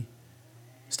be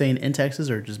staying in Texas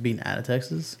or just being out of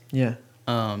Texas. Yeah.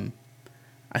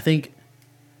 I think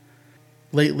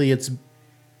lately it's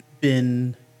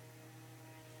been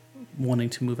wanting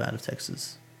to move out of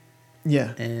Texas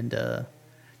Yeah. and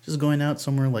just going out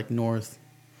somewhere like north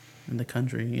in the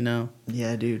country, you know,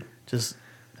 Yeah, dude. just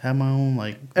have my own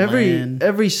like land.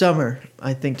 Every summer,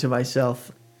 I think to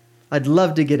myself, I'd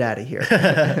love to get out of here.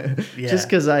 Yeah. Just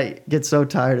because I get so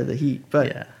tired of the heat.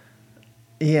 But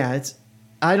yeah, it's,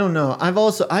 I don't know.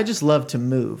 I just love to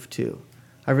move too.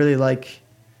 I really like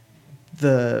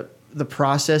the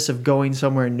process of going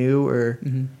somewhere new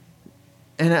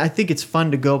and I think it's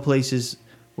fun to go places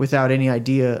without any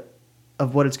idea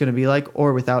of what it's going to be like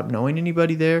or without knowing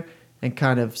anybody there and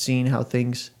kind of seeing how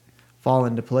things fall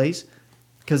into place.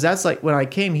 Because that's like when I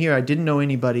came here, I didn't know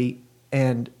anybody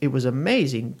and it was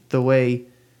amazing the way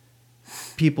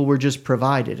people were just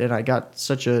provided. And I got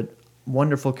such a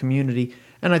wonderful community.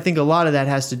 And I think a lot of that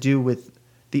has to do with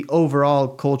the overall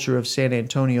culture of San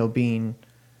Antonio being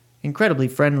incredibly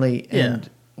friendly and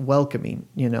welcoming,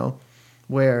 you know,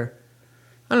 where,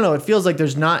 I don't know, it feels like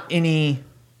there's not any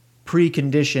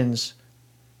preconditions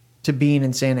to being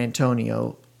in San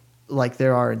Antonio like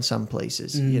there are in some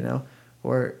places, you know,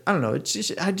 or I don't know, it's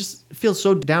just, I just feel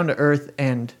so down to earth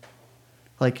and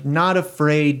like not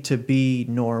afraid to be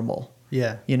normal.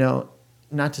 Yeah. You know,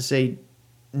 not to say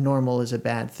normal is a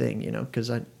bad thing, you know, because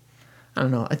I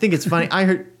don't know. I think it's funny.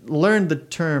 I learned the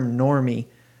term normie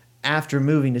after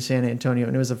moving to San Antonio,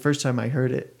 and it was the first time I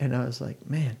heard it, and I was like,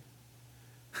 man,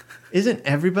 isn't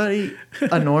everybody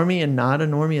a normie and not a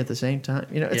normie at the same time?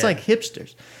 You know, it's like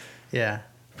hipsters. Yeah.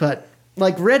 But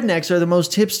like rednecks are the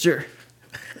most hipster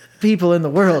people in the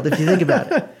world, if you think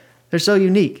about it. They're so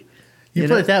unique. You put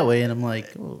know? it that way, and I'm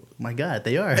like, oh my God,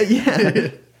 they are. Yeah.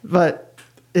 But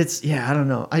it's, I don't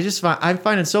know. I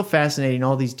find it so fascinating,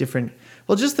 all these different,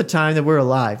 well, just the time that we're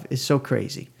alive is so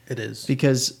crazy. It is.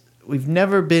 Because we've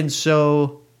never been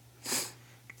so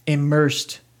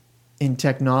immersed in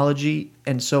technology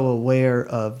and so aware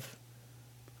of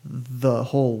the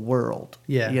whole world.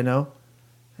 Yeah. You know?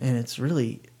 And it's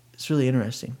really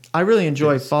interesting. I really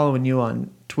enjoy following you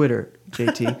on Twitter,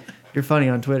 JT. You're funny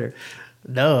on Twitter.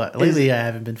 No, lately I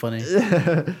haven't been funny.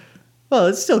 Well,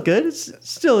 it's still good. It's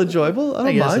still enjoyable.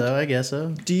 I guess so.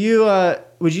 Do you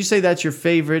would you say that's your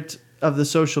favorite of the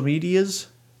social medias?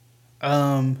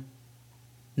 No.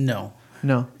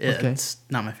 No. Okay. It's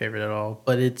not my favorite at all,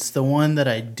 but it's the one that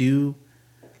I do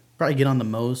probably get on the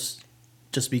most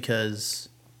just because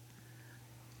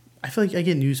I feel like I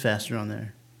get news faster on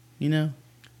there, you know?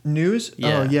 News?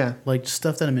 Yeah. Oh, yeah. Like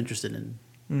stuff that I'm interested in.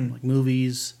 Like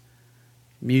movies,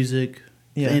 music,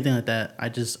 Yeah. anything like that. I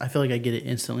feel like I get it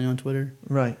instantly on Twitter.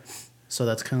 Right. So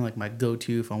that's kind of like my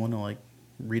go-to if I want to like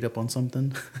read up on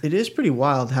something. It is pretty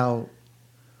wild how,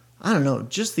 I don't know,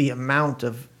 just the amount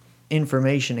of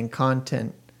information and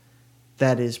content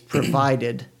that is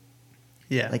provided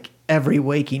Yeah. like every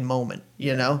waking moment,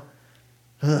 you know?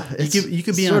 You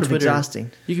could be sort on of Twitter.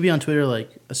 exhausting. You could be on Twitter like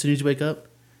as soon as you wake up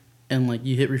and like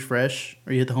you hit refresh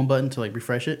or you hit the home button to like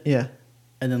refresh it. Yeah.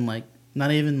 And then like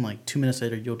not even like 2 minutes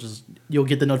later you'll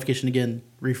get the notification again,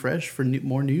 refresh for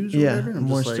more news or whatever. And I'm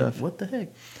more just stuff. like, what the heck?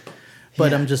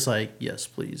 But Yeah. I'm just like, yes,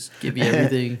 please give me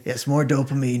everything. Yes, more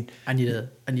dopamine. I need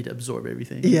to absorb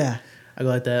everything. Yeah. I go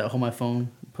like that, I hold my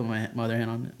phone, put my other hand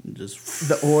on it, and just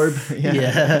The orb.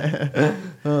 yeah.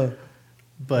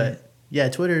 But yeah,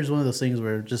 Twitter is one of those things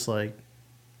where just like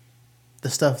the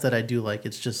stuff that I do like,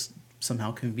 it's just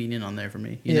somehow convenient on there for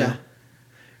me. You know?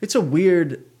 It's a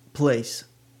weird place.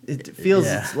 It feels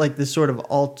Yeah. like this sort of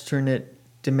alternate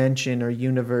dimension or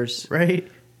universe Right?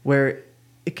 where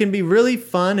it can be really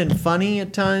fun and funny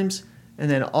at times, and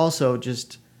then also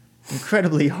just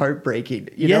incredibly heartbreaking.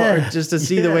 You know, Yeah. or just to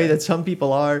see the way that some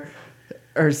people are,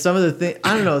 or some of the things.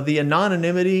 I don't know, the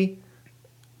anonymity,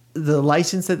 the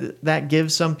license that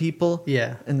gives some people,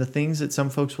 Yeah. and the things that some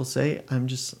folks will say. I'm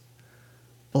just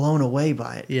blown away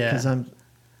by it. Yeah. because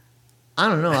I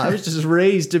don't know. I was just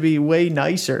raised to be way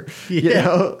nicer, you Yeah.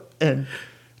 know, and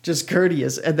just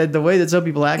courteous. And then the way that some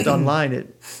people act online,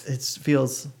 it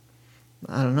feels,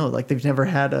 I don't know, like they've never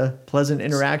had a pleasant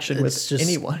interaction with just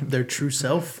anyone. their true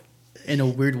self in a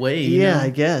weird way. You Yeah, know? I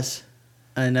guess.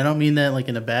 And I don't mean that like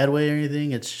in a bad way or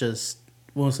anything. It's just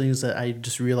one of those things that I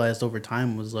just realized over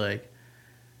time was like,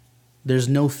 there's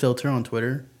no filter on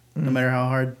Twitter, no matter how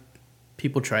hard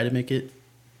people try to make it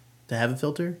to have a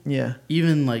filter. Yeah.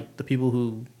 Even like the people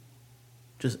who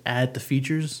just add the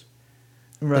features,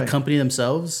 Right. the company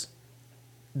themselves,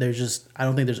 there's just, I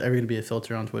don't think there's ever going to be a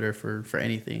filter on Twitter for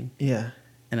anything. Yeah.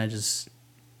 And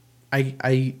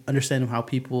I understand how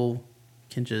people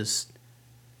can just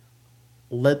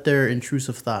let their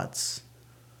intrusive thoughts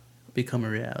become a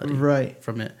reality Right.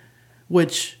 from it.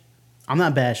 Which I'm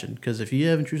not bashing, because if you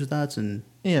have intrusive thoughts and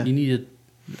Yeah. you need to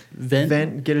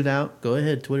vent, Get it out. go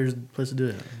ahead. Twitter's the place to do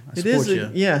it. I It support is, you.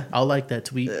 yeah. I'll like that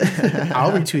tweet.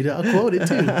 I'll retweet it. I'll quote it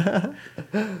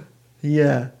too.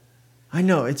 Yeah. I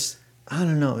know. I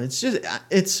don't know.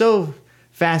 It's so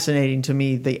fascinating to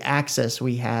me, the access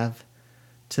we have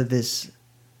to this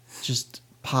just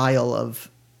pile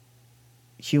of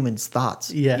humans'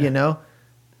 thoughts. Yeah. You know?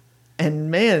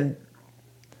 And man,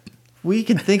 we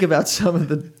can think about some of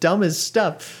the dumbest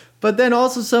stuff, but then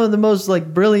also some of the most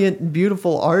like brilliant and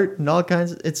beautiful art and all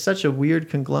kinds it's such a weird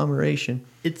conglomeration.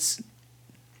 It's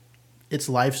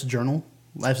life's journal,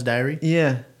 life's diary,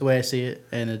 Yeah. the way I see it.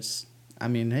 And I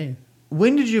mean, hey,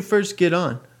 When did you first get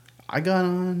on? I got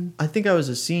on, I think I was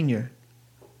a senior.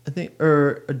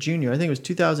 Or a junior. I think it was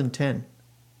 2010.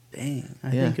 dang,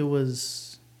 I Yeah. think it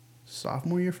was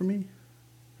sophomore year for me,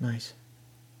 Nice.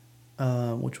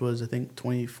 which was, I think,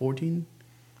 2014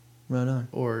 Right on.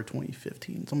 or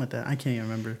 2015, something like that. I can't even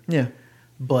remember. Yeah.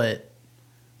 But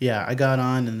yeah, I got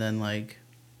on, and then like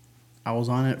I was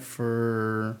on it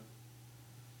for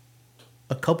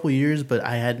a couple years, but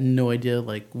I had no idea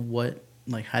like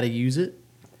how to use it.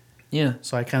 Yeah.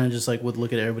 So I kind of just like would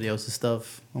look at everybody else's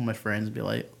stuff, all my friends, and be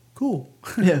like, cool.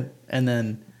 Yeah. And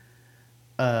then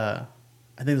I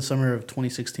think the summer of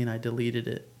 2016 I deleted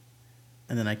it,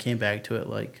 and then I came back to it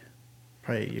like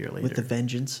probably a year later. With a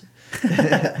vengeance.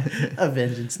 A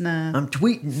vengeance, nah. I'm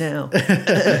tweeting now.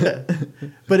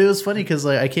 But it was funny because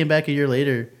like I came back a year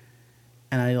later,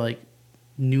 and I like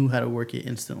knew how to work it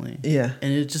instantly. Yeah.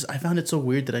 And I found it so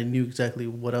weird that I knew exactly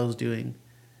what I was doing,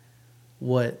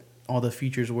 what all the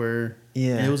features were.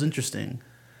 Yeah. And it was interesting.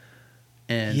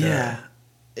 And Yeah.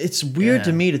 It's weird to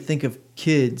yeah. me to think of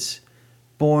kids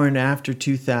born after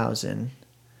 2000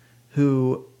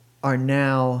 who are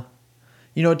now,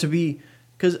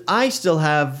 because I still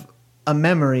have a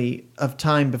memory of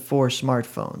time before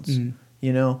smartphones,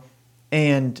 Mhm.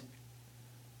 and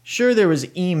sure there was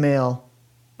email,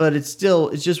 but it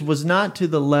just was not to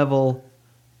the level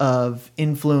of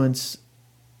influence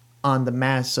on the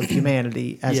mass of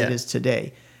humanity as it Yeah. is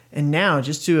today. And now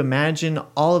just to imagine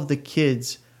all of the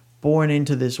kids born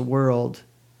into this world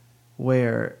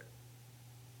where,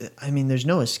 I mean, there's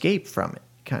no escape from it,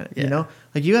 kind of, Yeah.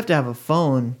 Like you have to have a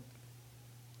phone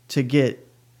to get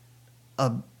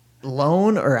a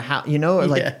loan or how, or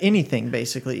like Yeah. anything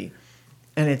basically.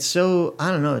 And it's so,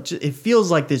 I don't know, it feels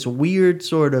like this weird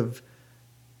sort of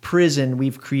prison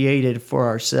we've created for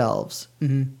ourselves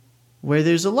Mhm. where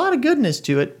there's a lot of goodness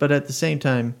to it, but at the same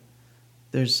time,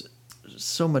 there's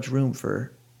so much room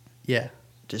for Yeah.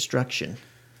 destruction.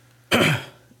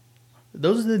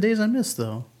 Those are the days I miss,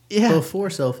 though. Yeah. Before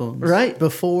cell phones. Right.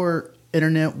 Before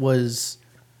internet was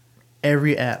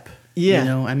every app.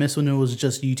 Yeah. I miss when it was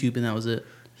just YouTube and that was it.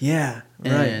 Yeah,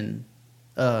 right. And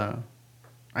I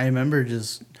remember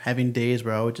just having days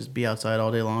where I would just be outside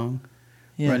all day long,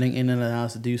 Yeah. running in and out of the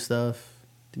house to do stuff,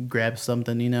 to grab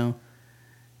something,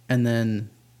 And then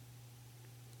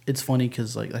it's funny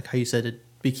because, like how you said, it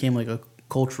became like a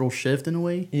cultural shift in a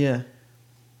way. Yeah.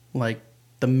 Like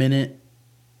the minute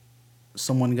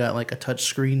someone got like a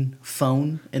touchscreen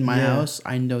phone in my Yeah. house,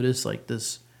 I noticed like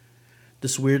this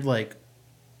weird like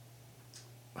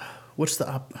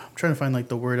I'm trying to find like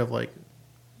the word of like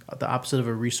the opposite of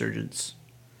a resurgence.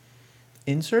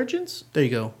 Insurgents? There you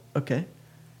go. Okay.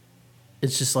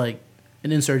 It's just like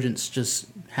an insurgence just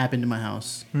happened in my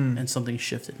house Hmm. and something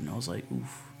shifted and I was like,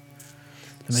 oof.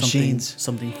 The machines.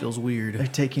 Something feels They're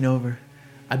weird. taking over.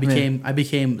 I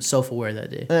became self-aware that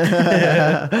day.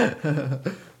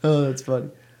 Oh, that's funny.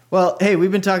 Well, hey,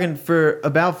 we've been talking for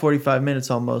about 45 minutes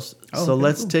almost. Oh, So okay,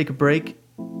 let's cool. take a break.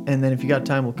 And then if you got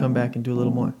time, we'll come back and do a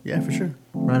little more. Yeah, for sure.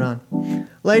 Right on.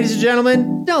 Ladies and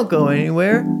gentlemen, don't go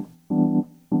anywhere.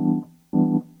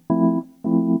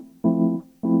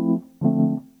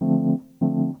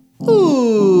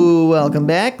 Ooh, welcome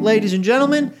back, ladies and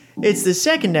gentlemen. It's the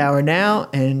second hour now,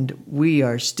 and we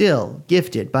are still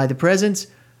gifted by the presence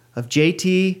of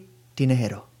JT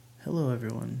Tinajero. Hello,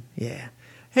 everyone. Yeah.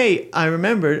 Hey, I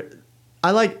remember,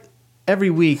 I like every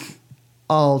week,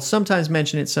 I'll sometimes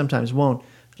mention it, sometimes won't,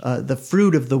 the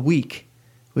fruit of the week,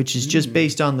 which is just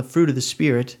based on the fruit of the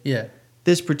Spirit. Yeah.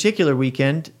 This particular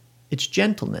weekend, it's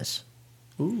gentleness.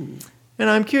 Ooh. And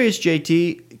I'm curious,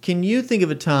 JT, can you think of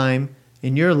a time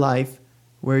in your life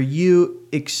where you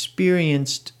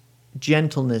experienced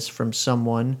gentleness from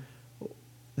someone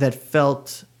that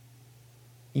felt,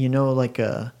 like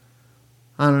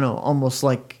almost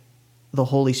like the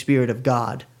Holy Spirit of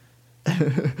God?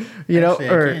 Actually, I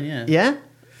can, yeah. Yeah?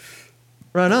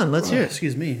 Right on, let's hear it.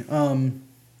 Excuse me.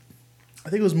 I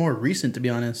think it was more recent, to be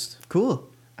honest. Cool.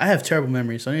 I have terrible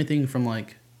memory, so anything from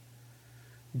like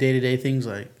day-to-day things,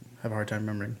 like, I have a hard time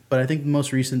remembering. But I think the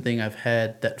most recent thing I've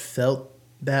had that felt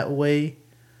that way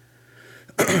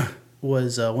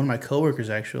was one of my coworkers,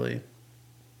 actually.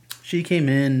 She came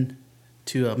in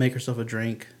to make herself a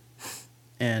drink,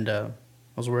 and I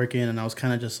was working, and I was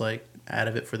kind of just like out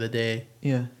of it for the day.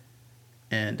 Yeah.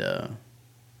 And as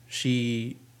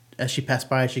she passed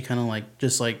by, she kind of like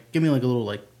just like give me like a little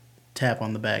like tap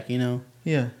on the back,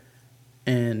 Yeah.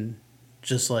 and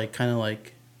just like kind of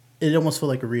like it almost felt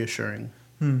like a reassuring,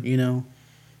 and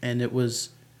it was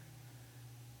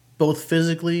both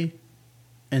physically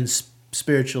and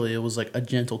spiritually. It was like a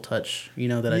gentle touch,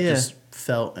 that I just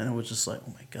felt, and it was just like,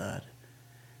 oh my God.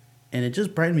 And it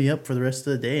just brightened me up for the rest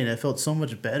of the day, and I felt so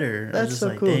much better. That's I was just so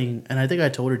like, cool. dang. And I think I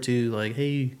told her too, like,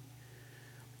 hey,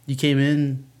 you came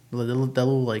in, that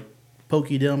little like poke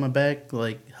you down my back,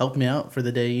 like helped me out for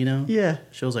the day, Yeah.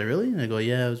 She was like, really? And I go,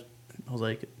 yeah. I was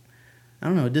like, I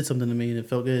don't know, it did something to me, and it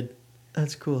felt good.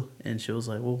 That's cool. And she was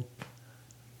like, well,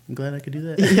 I'm glad I could do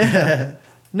that. Yeah.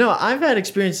 No, I've had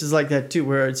experiences like that too,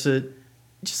 where it's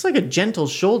just like a gentle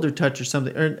shoulder touch or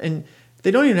something, and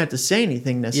they don't even have to say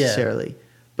anything necessarily. Yeah.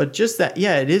 But just that,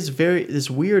 it is this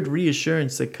weird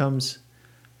reassurance that comes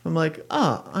from like,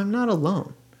 I'm not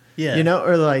alone. Yeah.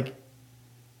 Or like,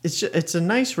 it's a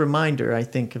nice reminder, I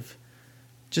think, of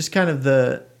just kind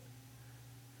of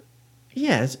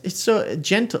it's so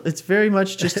gentle. It's very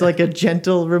much just like a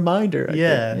gentle reminder. I think.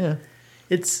 Yeah.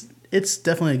 It's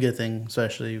definitely a good thing,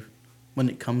 especially when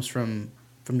it comes from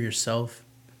yourself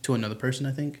to another person,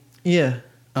 I think. Yeah.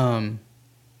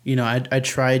 I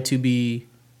try to be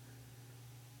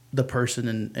the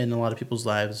person in a lot of people's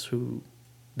lives who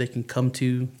they can come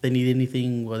to if they need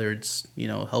anything, whether it's,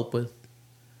 help with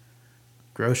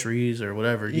groceries or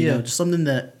whatever, you know, just something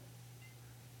that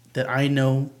I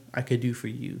know I could do for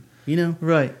you,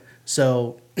 Right.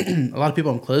 So a lot of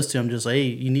people I'm close to, I'm just like, hey,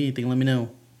 you need anything, let me know.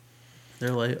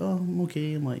 They're like, oh, I'm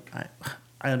okay. I'm like,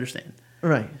 I understand.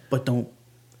 Right. But don't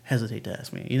hesitate to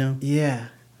ask me, Yeah.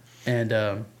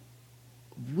 And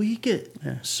we get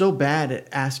so bad at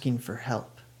asking for help.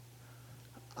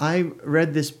 I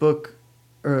read this book,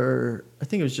 or I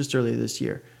think it was just earlier this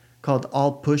year, called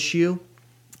I'll Push You.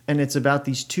 And it's about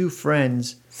these two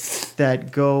friends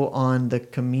that go on the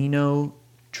Camino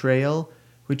Trail,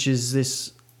 which is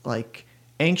this like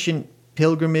ancient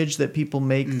pilgrimage that people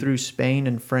make through Spain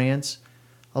and France.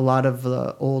 A lot of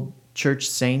the old church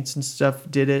saints and stuff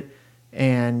did it.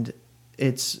 And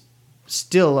it's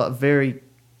still a very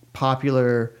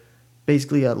popular,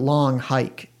 basically a long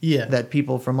hike that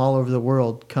people from all over the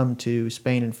world come to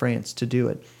Spain and France to do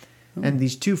it. Oh. And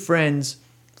these two friends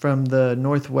from the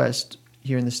Northwest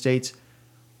here in the States,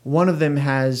 one of them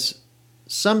has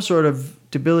some sort of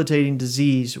debilitating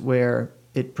disease where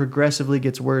it progressively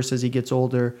gets worse as he gets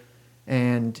older,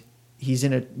 and he's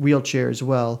in a wheelchair as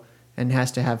well and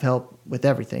has to have help with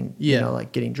everything,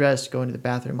 like getting dressed, going to the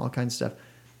bathroom, all kinds of stuff.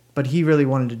 But he really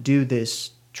wanted to do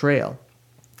this trail.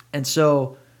 And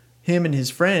so him and his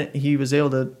friend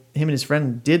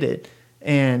did it.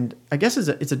 And I guess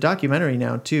it's a documentary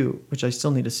now too, which I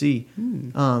still need to see.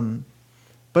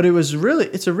 But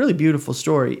it's a really beautiful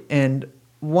story. And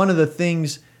one of the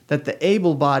things that the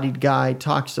able-bodied guy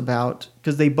talks about,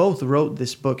 because they both wrote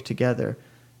this book together,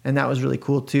 and that was really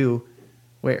cool too,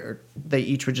 where they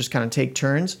each would just kind of take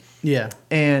turns. Yeah.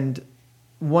 And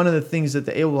one of the things that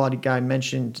the able-bodied guy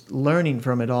mentioned learning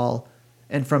from it all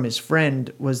and from his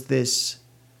friend was this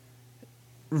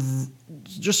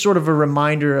just sort of a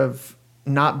reminder of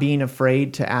not being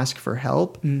afraid to ask for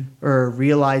help or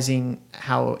realizing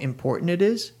how important it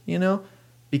is,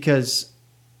 because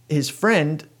his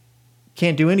friend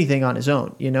can't do anything on his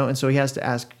own, and so he has to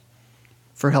ask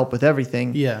for help with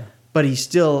everything. Yeah. But he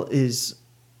still is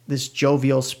this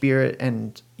jovial spirit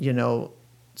and,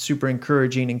 super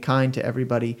encouraging and kind to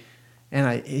everybody.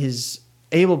 And his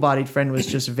able-bodied friend was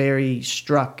just very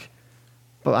struck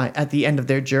at the end of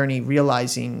their journey,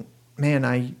 realizing, man,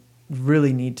 I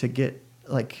really need to get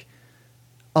like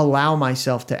allow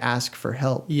myself to ask for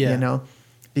help, Yeah. you know,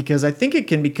 because I think it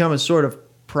can become a sort of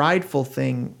prideful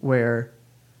thing where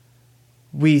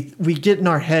we get in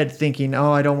our head thinking,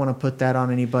 oh, I don't want to put that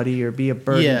on anybody or be a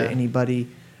burden Yeah. to anybody.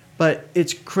 But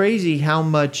it's crazy how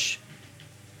much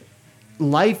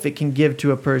life it can give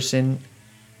to a person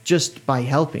just by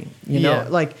helping, you know? Yeah.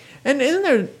 Like,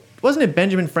 and wasn't it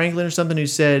Benjamin Franklin or something who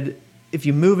said, if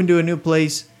you move into a new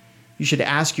place, you should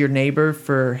ask your neighbor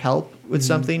for help with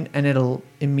something and it'll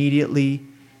immediately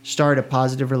start a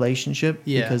positive relationship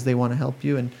Yeah. because they want to help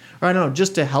you. And, or I don't know,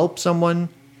 just to help someone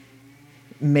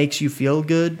makes you feel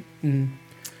good.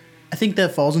 I think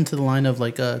that falls into the line of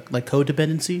like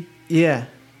codependency. Yeah.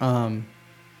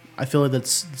 I feel like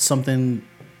that's something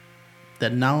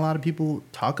that not a lot of people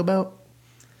talk about.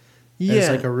 Yeah. It's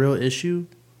like a real issue.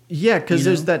 Yeah, because You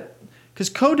there's know? that. Because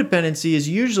codependency is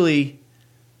usually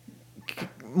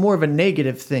more of a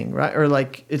negative thing, right? Or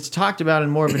like it's talked about in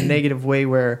more of a negative way,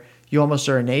 where you almost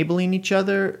are enabling each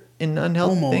other in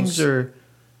unhealthy Almost. things, or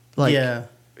like yeah.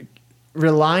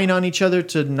 relying on each other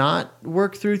to not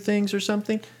work through things or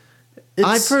something.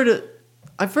 I've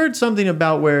heard something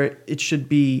about where it should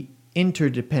be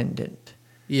interdependent,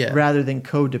 Yeah. rather than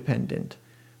codependent,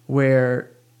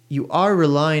 where you are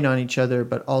relying on each other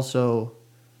but also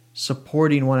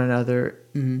supporting one another.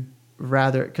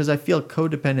 Rather, because I feel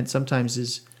codependent sometimes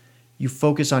is you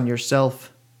focus on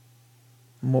yourself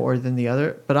more than the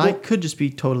other, but I Well, could just be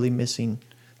totally missing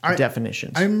the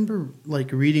definitions. I remember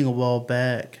like reading a while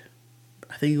back,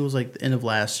 I think it was like the end of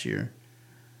last year.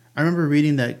 I remember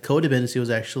reading that codependency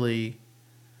was actually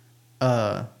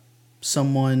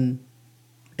someone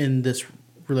in this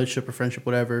relationship or friendship,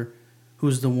 whatever,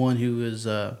 who's the one who is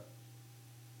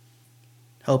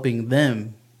helping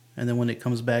them. And then when it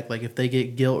comes back, like if they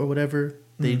get guilt or whatever,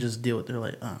 they just deal with it. They're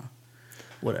like,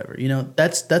 whatever. You know,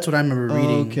 that's what I remember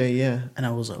reading. Okay, yeah. And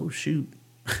I was like, oh, shoot.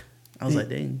 I was like,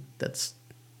 dang, that's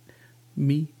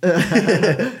me.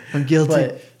 I'm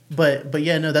guilty. But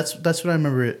yeah, no, that's what I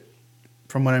remember it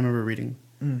from what I remember reading.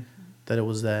 That it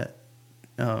was that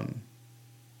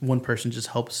one person just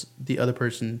helps the other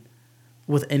person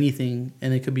with anything,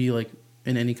 and it could be like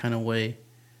in any kind of way,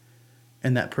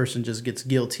 and that person just gets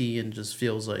guilty and just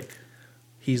feels like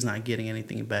he's not getting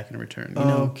anything back in return. You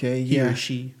know, Okay, he yeah. or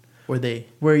she or they.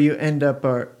 Where you end up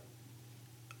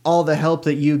all the help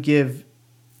that you give,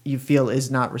 you feel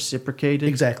is not reciprocated.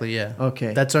 Exactly. Yeah.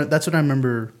 Okay. That's what I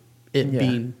remember it Yeah.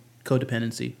 being,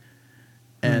 codependency,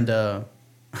 and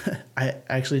I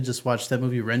actually just watched that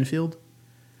movie Renfield.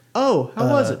 Oh, how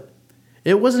was it?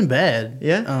 It wasn't bad.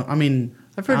 Yeah? I mean,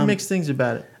 I've heard mixed things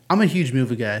about it. I'm a huge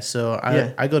movie guy, so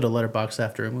Yeah. I go to Letterboxd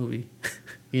after a movie.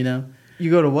 You know,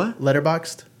 You go to what?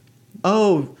 Letterboxd.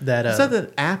 Oh, That is that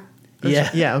the app? yeah.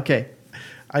 Yeah. Okay.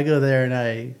 I go there and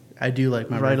I do like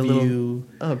my Write a review,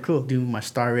 Oh, cool. do my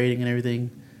star rating and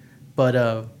everything. But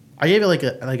I gave it like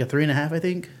a 3.5, I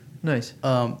think. Nice.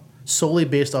 Solely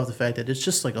based off the fact that it's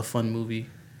just like a fun movie.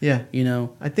 Yeah. You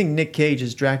know, I think Nick Cage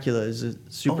as Dracula is a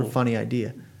super Oh. funny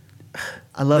idea.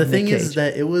 I love the Nick thing Cage. is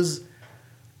that it was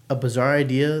a bizarre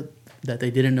idea that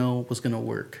they didn't know was gonna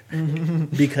work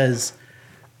because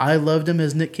I loved him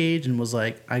as Nick Cage and was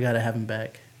like, I gotta have him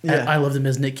back. Yeah. I loved him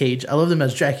as Nick Cage. I loved him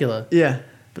as Dracula. Yeah.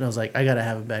 But I was like, I gotta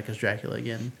have him back as Dracula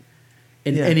again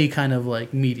in Yeah. any kind of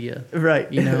like media,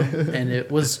 Right. you know. And it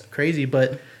was crazy,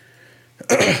 but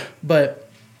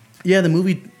yeah, the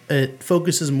movie it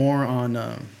focuses more on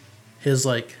his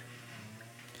lackey,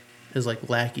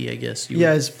 I guess.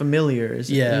 Yeah, it's familiar.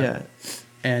 Yeah.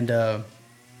 And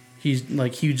he's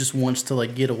like he just wants to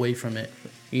like get away from it,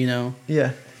 you know.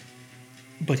 Yeah.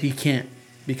 But he can't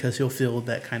because he'll feel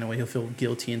that kind of way. He'll feel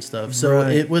guilty and stuff. So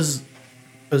Right. it was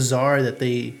bizarre that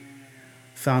they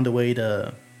found a way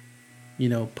to, you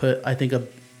know, put I think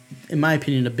in my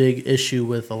opinion, a big issue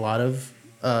with a lot of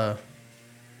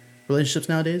relationships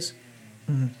nowadays.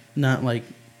 Not like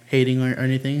hating or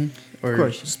anything or Of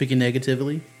course. speaking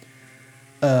negatively.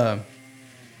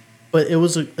 But it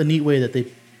was a neat way that they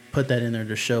put that in there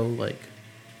to show like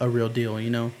a real deal, you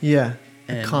know? Yeah.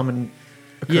 A And- common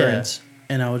occurrence. Yeah.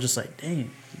 And I was just like, dang,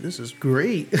 this is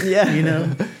great. Yeah. You know?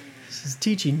 This is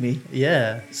teaching me.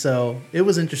 Yeah. So it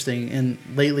was interesting. And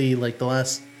lately, like the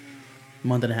last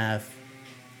month and a half,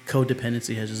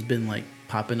 codependency has just been like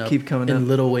popping up Keep coming in up.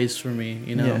 little ways for me.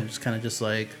 You know, Yeah. I'm just kind of just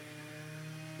like,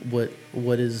 what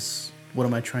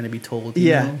am I trying to be told? you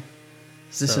Yeah. know?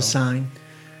 Is this So- a sign?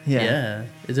 Yeah.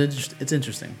 It's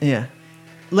interesting. Yeah.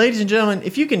 Ladies and gentlemen,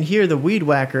 if you can hear the weed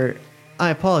whacker, I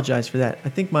apologize for that. I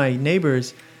think my neighbor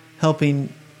is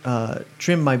helping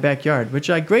trim my backyard, which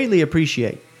I greatly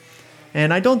appreciate.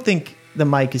 And I don't think the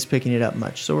mic is picking it up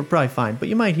much, so we're probably fine. But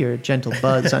you might hear a gentle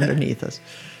buzz underneath us.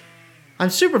 I'm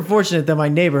super fortunate that my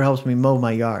neighbor helps me mow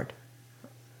my yard.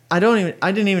 I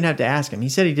didn't even have to ask him. He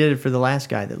said he did it for the last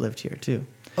guy that lived here too.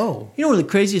 Oh. You know one of the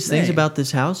craziest things Dang. about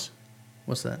this house?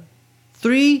 What's that?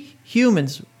 3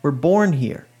 humans were born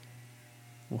here.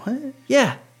 What?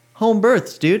 Yeah, home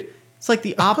births, dude. It's like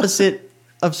the opposite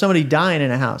of somebody dying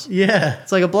in a house. Yeah.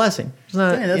 It's like a blessing. It's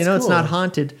not, Dang, that's it's not cool.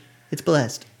 haunted. It's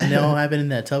blessed. And they all happened in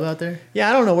that tub out there? Yeah,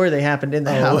 I don't know where they happened in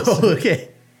the house. Okay.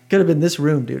 Could have been this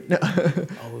room, dude. No.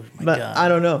 Oh, my But God. I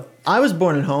don't know. I was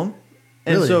born at home,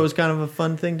 and Really? so it was kind of a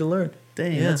fun thing to learn.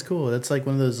 Dang, Yeah. that's cool. That's like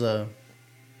one of those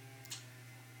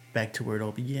back to where it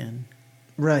all began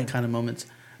Right. kind of moments.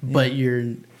 But you're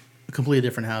in a completely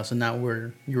different house and not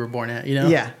where you were born at, you know?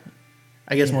 Yeah.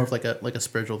 I guess more of like a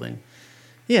spiritual thing.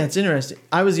 Yeah, it's interesting.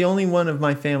 I was the only one of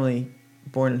my family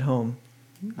born at home.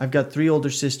 I've got 3 older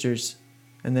sisters,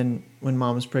 and then when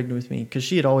mom was pregnant with me, because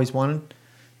she had always wanted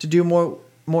to do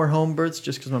more home births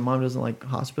just because my mom doesn't like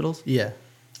hospitals. Yeah.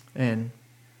 And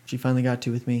she finally got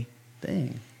to with me.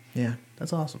 Dang. Yeah.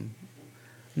 That's awesome.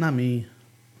 Not me.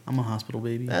 I'm a hospital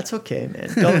baby. That's okay,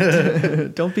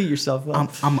 man. Don't beat yourself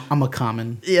up. I'm a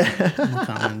common. Yeah. I'm a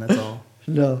common, that's all.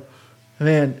 No.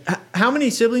 Man, how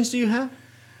many siblings do you have?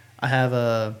 I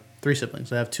have 3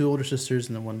 siblings. I have 2 older sisters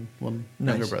and then one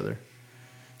Nice. younger brother.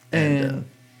 And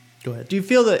go ahead. do you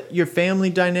feel that your family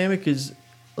dynamic is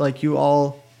like you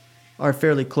all are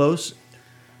fairly close?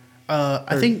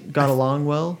 I think got along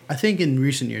well. I think in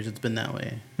recent years it's been that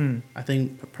way. I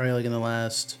think probably like in the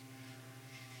last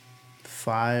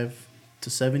 5 to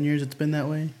 7 years it's been that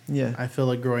way. Yeah. I feel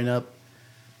like growing up,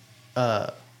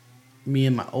 me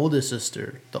and my oldest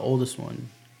sister, the oldest one,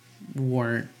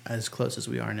 weren't as close as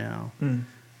we are now.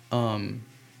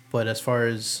 But as far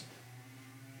as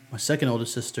my second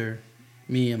oldest sister,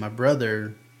 me and my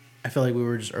brother, I feel like we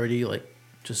were just already like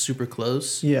just super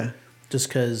close. Yeah. Just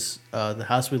because the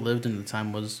house we lived in at the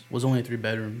time was only a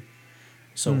 3-bedroom,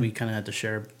 so we kind of had to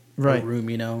share Right. a room,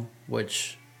 you know,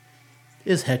 which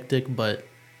is hectic, but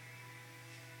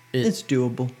It's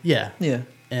doable. yeah, Yeah.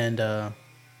 and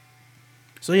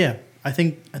so yeah, I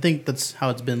think that's how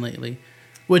it's been lately,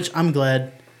 which I'm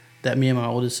glad that me and my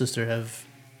oldest sister have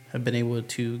been able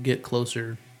to get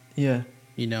closer. Yeah.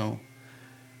 You know,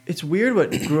 It's weird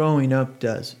what growing up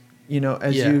does. You know,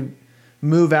 as Yeah. you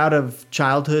move out of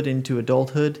childhood into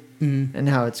adulthood, Mm-hmm. and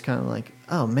how it's kind of like,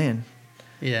 oh man,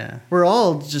 yeah, we're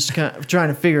all just kind of trying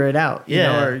to figure it out, you know,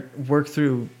 Yeah. or work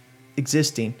through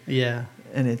existing. yeah.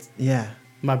 And it's, yeah.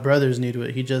 My brother's new to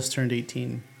it. He just turned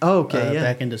 18. Oh, okay, yeah.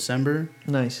 Back in December.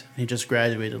 Nice. He just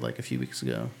graduated like a few weeks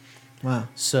ago. Wow.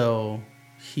 So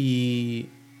he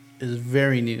is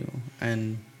very new,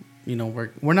 and you know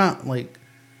we're not like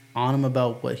on him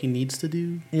about what he needs to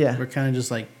do. Yeah. We're kind of just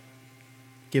like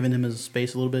giving him his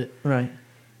space a little bit. Right.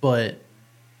 But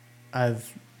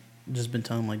I've just been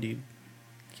telling him, like, dude,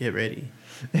 get ready.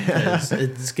 'Cause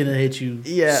it's gonna hit you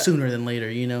Yeah. sooner than later.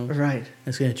 You know, Right.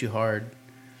 it's gonna hit you hard.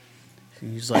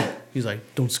 And he's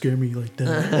like, don't scare me like that.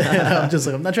 And I'm just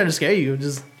like, I'm not trying to scare you. I'm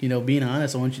just, you know, being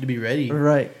honest. I want you to be ready.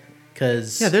 Right.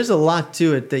 Cause Yeah, there's a lot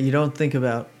to it that you don't think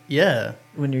about yeah.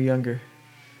 when you're younger.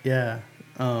 Yeah.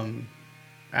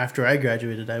 After I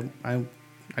graduated, I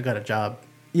got a job.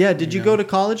 Yeah, did you know. go to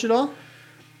college at all?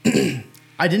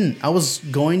 I didn't. I was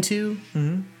going to.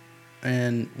 Mm-hmm.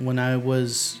 And when I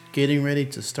was getting ready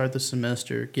to start the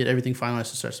semester, get everything finalized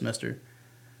to start semester,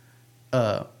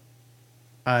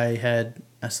 I had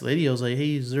asked the lady, I was like,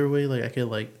 hey, is there a way like I could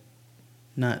like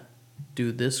not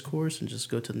do this course and just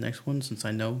go to the next one since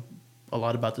I know a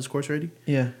lot about this course already?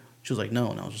 Yeah. She was like, no.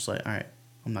 And I was just like, all right,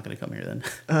 I'm not going to come here then.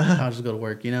 I'll just go to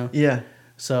work, you know? Yeah.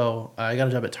 So I got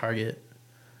a job at Target,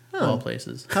 of all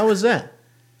places. How was that?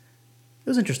 It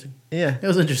was interesting. Yeah. It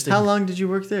was interesting. How long did you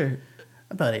work there?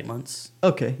 About 8 months.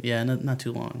 Okay. Yeah, not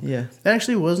too long. Yeah. It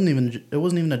actually wasn't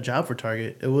even a job for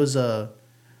Target. It was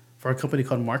for a company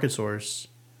called Market Source.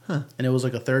 Huh. And it was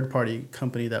like a third-party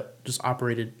company that just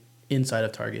operated inside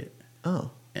of Target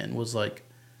Oh. and was like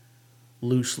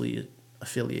loosely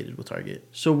affiliated with Target.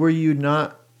 So were you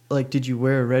not like? Did you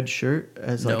wear a red shirt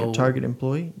as like No. a Target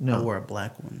employee? No. I wore a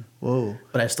black one, Whoa.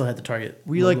 but I still had the Target.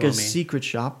 Were you like logo a on me. secret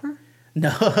shopper?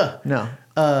 No. No.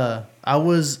 I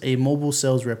was a mobile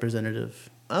sales representative,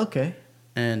 Okay.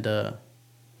 and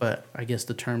but I guess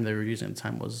the term they were using at the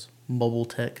time was mobile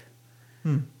tech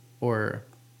or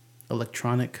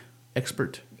electronic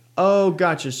expert. Oh,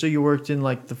 gotcha. So you worked in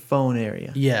like the phone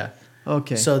area. Yeah.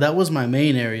 Okay. So that was my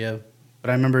main area, but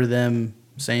I remember them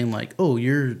saying like, "Oh,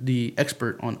 you're the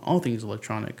expert on all things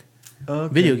electronic,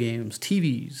 Okay. video games,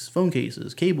 TVs, phone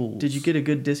cases, cables." Did you get a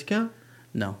good discount?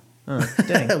 No.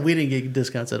 Dang. We didn't get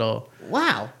discounts at all.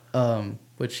 Wow.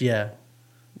 Which was Yeah,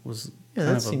 kind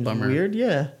that of a seems bummer. weird.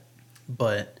 Yeah.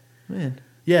 But Man.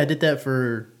 yeah, I did that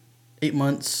for 8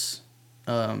 months.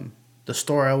 The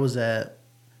store I was at,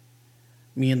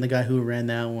 me and the guy who ran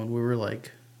that one, we were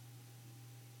like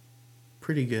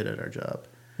pretty good at our job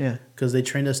Yeah. because they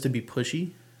trained us to be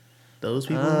pushy. Those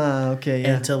people. Okay.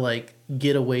 Yeah. And to like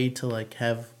get away to like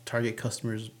have target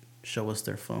customers show us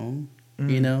their phone,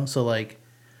 you know? So like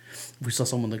we saw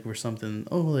someone looking for something.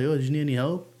 Oh, like, oh, did you need any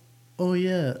help? Oh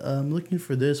yeah, I'm looking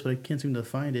for this, but I can't seem to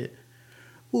find it.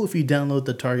 Well, if you download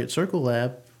the Target Circle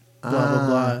app, blah blah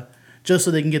blah, just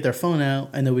so they can get their phone out,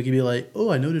 and then we can be like,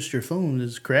 oh, I noticed your phone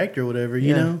is cracked or whatever,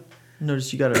 you know?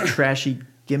 Notice you got a trashy,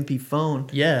 gimpy phone.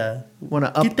 Yeah. Want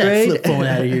to upgrade? Get that flip phone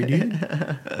out of here, dude.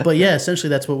 But yeah, essentially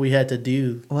that's what we had to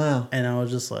do. Wow. And I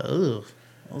was just like, ugh.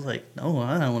 I was like, no,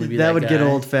 I don't want to be that That would guy. get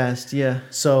old fast. Yeah.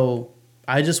 So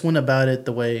I just went about it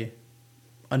the way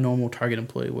a normal Target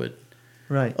employee would.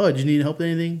 Right. Oh, do you need help with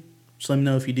anything? Just let me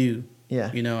know if you do.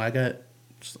 Yeah. You know, I got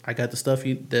the stuff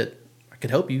that I could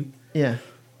help you. Yeah.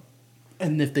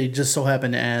 And if they just so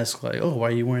happen to ask, like, oh, why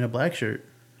are you wearing a black shirt?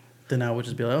 Then I would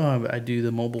just be like, oh, I do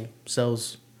the mobile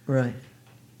sales. Right.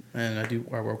 And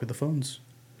I work with the phones.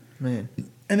 Man.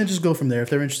 And then just go from there. If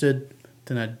they're interested,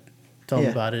 then I'd tell them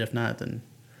Yeah. about it. If not, then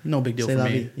no big deal C'est for la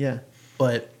me. vie. Yeah.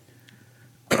 But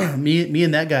me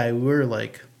and that guy, we were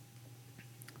like,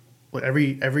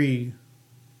 every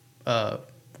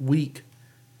week,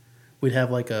 we'd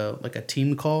have like a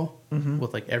team call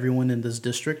with like everyone in this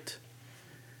district,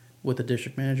 with the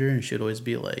district manager, and she'd always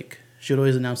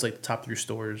announce like the top 3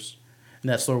 stores, and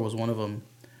that store was one of them.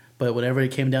 But whenever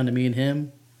it came down to me and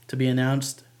him to be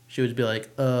announced, she would be like,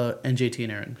 and JT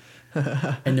and Aaron,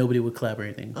 and nobody would clap or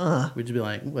anything. We'd just be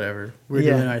like, whatever, we're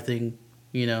doing our thing,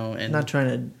 you know, and Not trying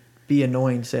to be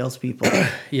annoying salespeople,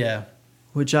 yeah.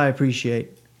 which I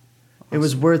appreciate. It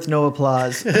was worth no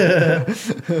applause.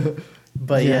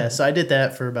 But yeah, so I did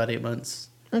that for about 8 months.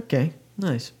 Okay.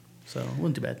 Nice. So it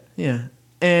wasn't too bad. Yeah.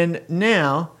 And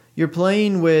now you're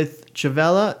playing with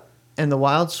Chavella and the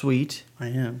Wild Sweet. I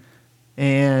am.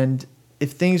 And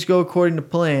if things go according to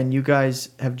plan, you guys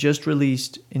have just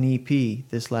released an EP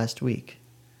this last week.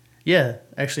 Yeah,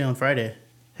 actually on Friday.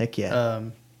 Heck yeah.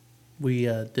 We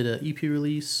did an EP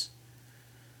release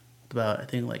with about, I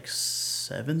think, like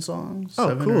 7 songs. Oh,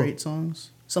 7 cool. or 8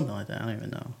 songs. Something like that. I don't even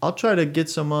know. I'll try to get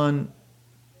some on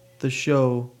the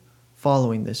show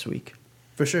following this week.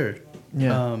 For sure.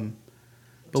 Yeah.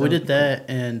 But we did that,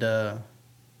 and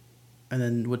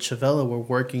then with Chavella, we're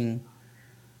working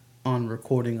on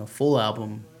recording a full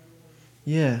album.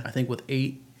 Yeah. I think with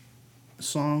 8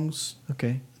 songs,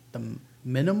 Okay. the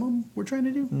minimum we're trying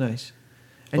to do. Nice.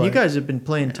 And you But- guys have been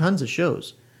playing tons of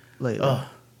shows lately. Oh,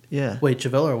 Yeah. wait,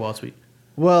 Chavella or Wild Sweet?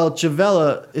 Well,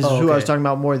 Chavella is Oh, who I was okay. talking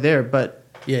about more there, but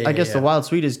Yeah, I guess yeah. the Wild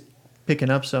Sweet is picking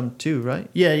up some too, right?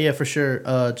 Yeah, for sure.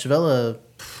 Chavella,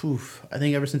 I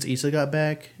think ever since Issa got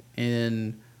back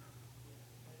in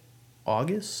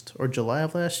August or July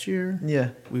of last year, Yeah.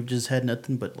 we've just had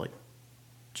nothing but like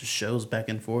just shows back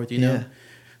and forth, you know?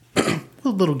 With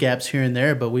little gaps here and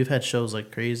there, but we've had shows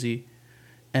like crazy.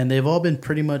 And they've all been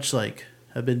pretty much like,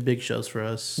 have been big shows for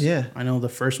us. Yeah. I know the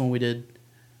first one we did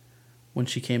when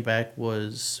she came back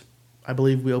was, I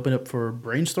believe we opened up for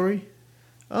Brain Story.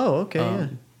 Oh, okay.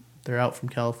 They're out from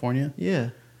California. Yeah.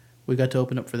 We got to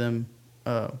open up for them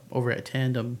over at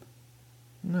Tandem.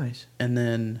 Nice. And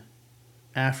then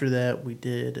after that, we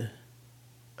did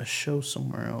a show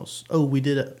somewhere else. Oh, we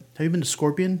did have you been to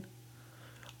Scorpion?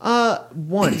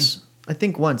 Once. I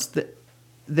think once.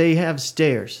 They have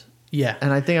stairs. Yeah.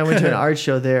 And I think I went to an art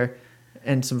show there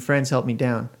and some friends helped me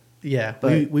down. Yeah.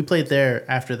 But- We played there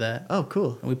after that. Oh,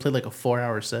 cool. And we played like a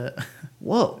 4-hour set.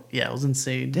 Whoa. Yeah, it was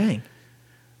insane. Dang.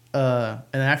 And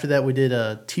after that, we did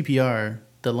a TPR,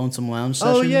 the Lonesome Lounge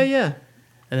session. Oh, yeah, yeah.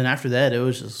 And then after that, it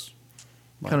was just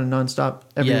Kind of nonstop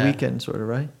every Yeah. weekend, sort of,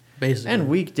 right? basically. And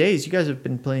weekdays. You guys have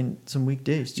been playing some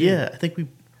weekdays, too. Yeah, I think we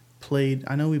played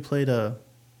a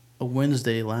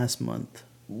Wednesday last month.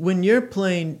 When you're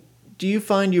playing, do you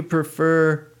find you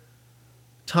prefer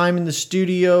time in the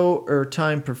studio or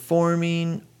time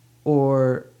performing,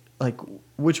 or like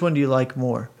which one do you like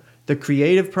more? The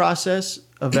creative process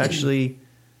of actually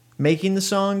making the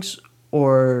songs,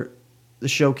 or the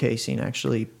showcasing,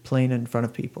 actually playing in front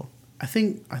of people? I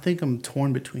think I'm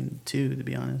torn between the two, to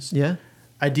be honest. Yeah.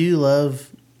 I do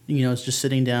love, it's just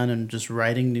sitting down and just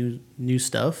writing new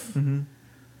stuff. Mm-hmm.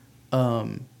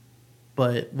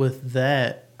 But with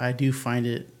that, I do find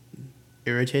it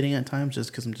irritating at times,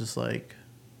 just because I'm just like,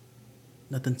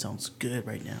 nothing sounds good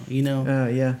right now,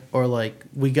 Yeah. Or like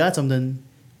we got something,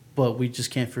 but we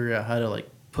just can't figure out how to like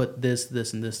put this,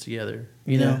 and this together,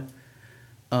 you know?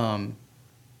 And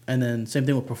then same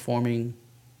thing with performing.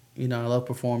 You know, I love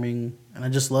performing, and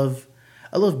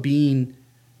I love being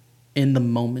in the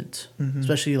moment,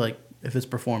 especially like if it's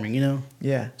performing, you know?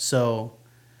 Yeah. So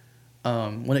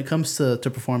when it comes to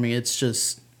performing, it's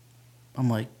just, I'm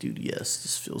like, dude, yes,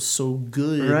 this feels so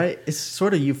good. Right? It's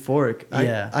sort of euphoric.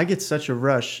 Yeah. I get such a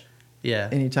rush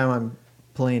anytime I'm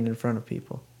playing in front of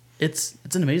people. It's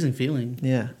an amazing feeling.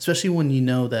 Yeah. Especially when you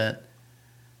know that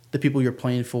the people you're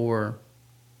playing for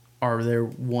are there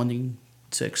wanting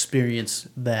to experience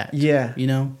that. Yeah. You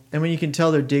know? And when you can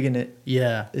tell they're digging it.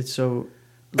 Yeah. It's so...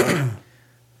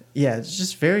 yeah, it's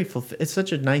just very... It's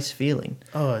such a nice feeling.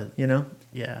 Oh, you know?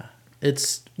 Yeah.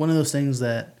 It's one of those things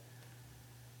that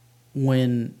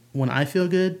when I feel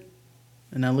good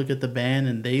and I look at the band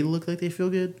and they look like they feel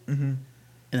good, and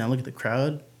I look at the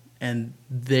crowd and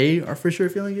they are for sure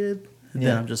feeling good,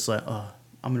 then I'm just like, oh,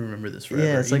 I'm going to remember this forever.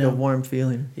 Yeah, it's like a warm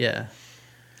feeling. Yeah.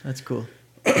 That's cool.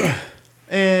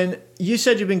 And you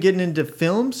said you've been getting into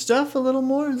film stuff a little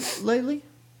more lately?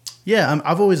 Yeah,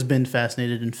 I've always been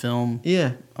fascinated in film.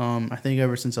 Yeah. I think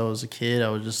ever since I was a kid, I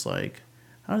was just like,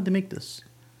 how did they make this?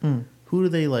 Mm. Who do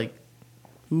they like?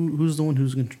 Who's the one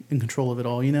who's in control of it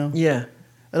all? You know? Yeah.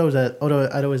 I'd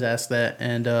always ask that,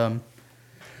 and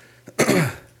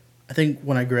I think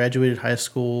when I graduated high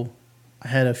school, I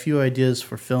had a few ideas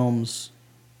for films,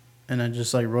 and I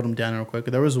just like wrote them down real quick.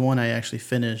 There was one I actually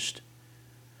finished.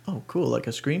 Oh, cool! Like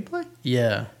a screenplay?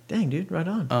 Yeah. Dang, dude, right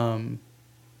on.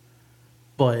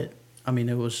 But I mean,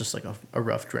 it was just like a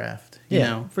rough draft. You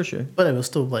know? For sure. But it was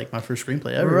still like my first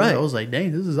screenplay ever. Right. I was like,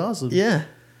 dang, this is awesome. Yeah.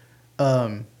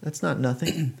 That's not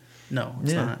nothing. No,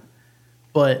 it's not.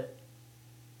 But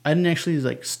I didn't actually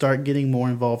like start getting more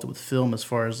involved with film as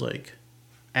far as like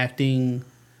acting,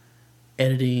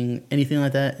 editing, anything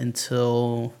like that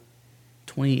until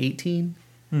 2018.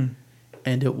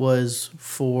 And it was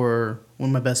for one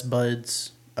of my best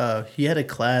buds. He had a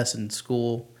class in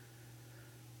school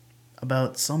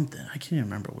about something. I can't even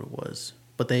remember what it was.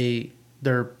 But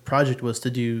their project was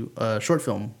to do a short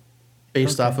film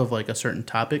based off of like a certain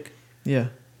topic. Yeah.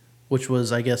 Which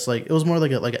was, I guess, like, it was more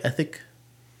like an ethic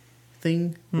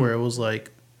thing where it was like,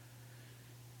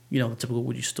 you know, the typical,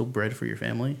 would you steal bread for your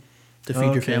family to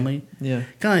feed your family? Yeah.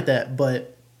 Kind of like that.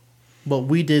 But what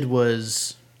we did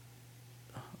was,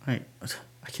 I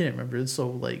can't remember. It's so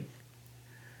like,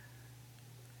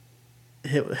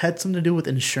 it had something to do with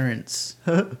insurance.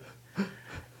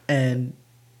 And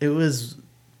it was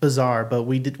bizarre, but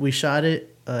we shot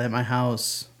it at my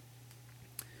house.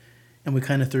 And we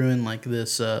kind of threw in like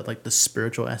this, like the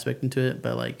spiritual aspect into it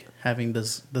by like having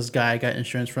this guy I got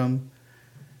insurance from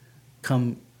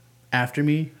come after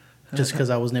me just because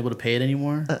I wasn't able to pay it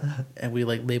anymore, and we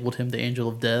like labeled him the angel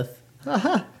of death.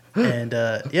 And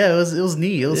yeah, it was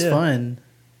neat. It was fun.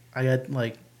 I got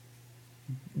like,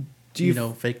 you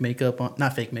know, fake makeup on,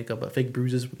 not fake makeup, but fake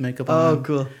bruises with makeup on. Oh,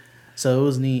 cool. So it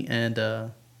was neat,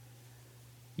 and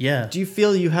yeah. Do you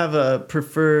feel you have a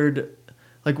preferred,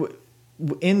 like?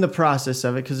 In the process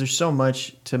of it, because there's so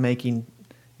much to making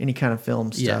any kind of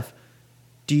film stuff,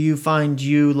 do you find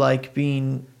you like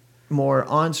being more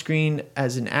on screen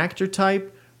as an actor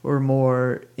type, or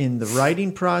more in the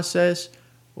writing process,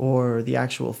 or the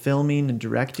actual filming and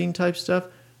directing type stuff?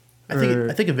 I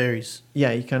think it varies.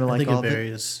 Yeah, you kind of like all I think it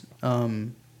varies.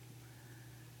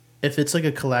 If it's like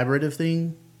a collaborative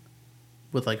thing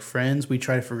with like friends, we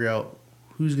try to figure out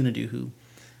who's gonna do who.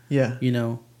 Yeah, you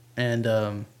know,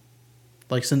 and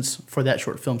like, since for that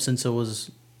short film, since it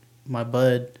was my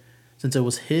bud, since it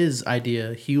was his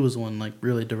idea, he was the one like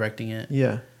really directing it.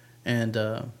 Yeah. And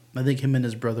I think him and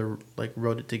his brother like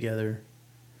wrote it together.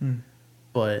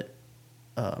 But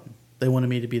they wanted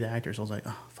me to be the actor, so I was like,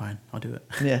 oh, fine, I'll do it.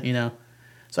 Yeah. You know?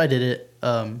 So I did it.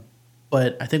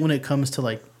 But I think when it comes to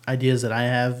like ideas that I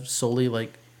have solely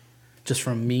like just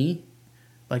from me,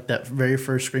 like that very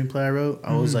first screenplay I wrote,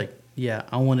 I was like, yeah,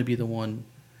 I want to be the one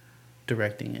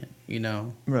directing it, you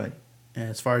know? Right. And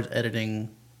as far as editing,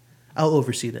 I'll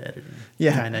oversee the editing.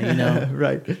 Yeah. Kind of, you know?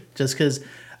 Right. Just because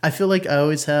I feel like I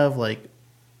always have like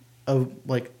a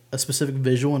specific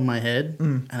visual in my head,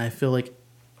 and I feel like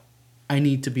I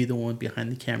need to be the one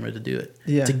behind the camera to do it.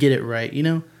 Yeah. To get it right, you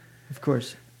know? Of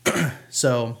course.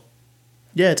 So,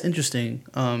 yeah, it's interesting.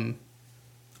 I've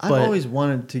always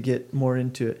wanted to get more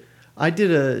into it. I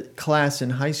did a class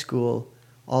in high school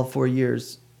all 4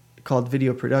 years called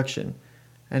video production,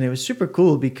 and it was super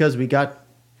cool because we got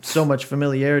so much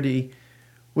familiarity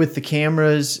with the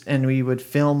cameras, and we would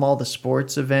film all the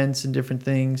sports events and different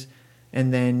things.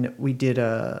 And then we did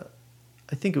I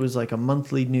think it was like a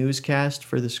monthly newscast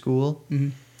for the school.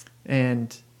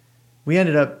 And we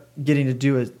ended up getting to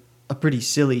do a pretty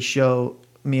silly show.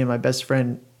 Me and my best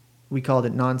friend, we called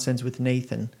it Nonsense with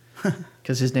Nathan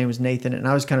because his name was Nathan, and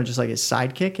I was kind of just like his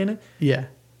sidekick in it. Yeah.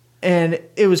 And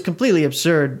it was completely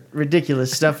absurd,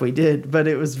 ridiculous stuff we did, but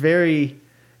it was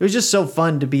just so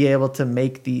fun to be able to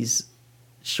make these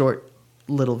short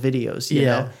little videos, you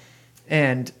know?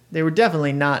 And they were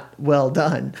definitely not well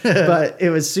done, but it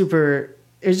was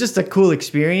just a cool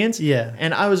experience. Yeah.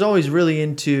 And I was always really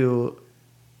into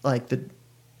like the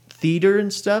theater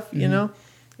and stuff, you know,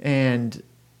 and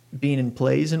being in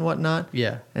plays and whatnot.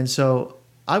 Yeah. And so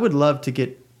I would love to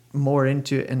get more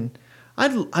into it. And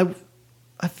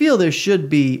I feel there should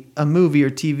be a movie or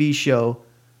TV show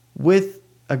with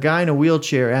a guy in a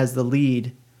wheelchair as the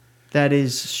lead that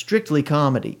is strictly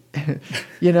comedy,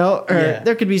 you know, or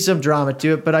there could be some drama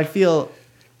to it, but I feel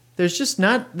there's just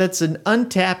that's an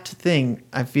untapped thing,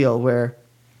 I feel, where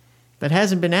that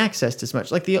hasn't been accessed as much.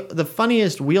 Like the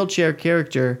funniest wheelchair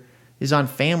character is on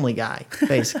Family Guy,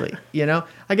 basically, you know?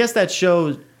 I guess that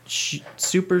show,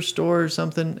 Superstore or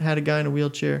something, had a guy in a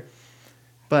wheelchair.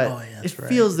 But it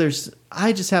feels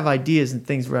I just have ideas and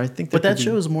things where I think that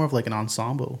show is more of like an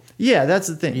ensemble. Yeah, that's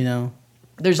the thing. You know?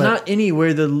 There's not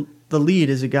anywhere the lead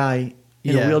is a guy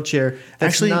in a wheelchair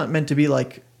that's actually not meant to be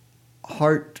like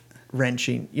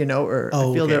heart-wrenching, you know? Or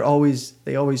I feel they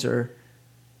always are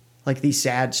like these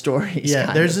sad stories.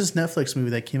 Yeah, there's this Netflix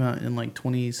movie that came out in like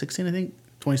 2016, I think.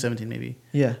 2017 maybe.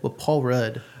 Yeah. With Paul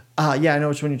Rudd. Yeah, I know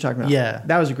which one you're talking about. Yeah.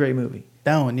 That was a great movie.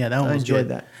 That one was good. I enjoyed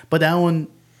that. But that one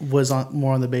was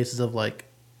more on the basis of like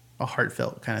a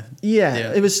heartfelt kind of thing.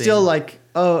 Yeah, it was still like,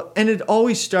 and it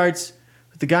always starts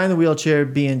with the guy in the wheelchair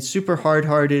being super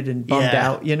hard-hearted and bummed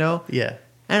out, you know? Yeah.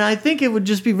 And I think it would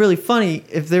just be really funny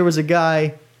if there was a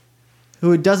guy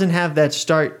who doesn't have that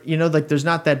start, you know, like there's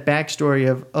not that backstory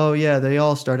of, oh yeah, they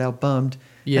all start out bummed.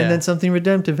 Yeah. And then something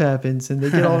redemptive happens and they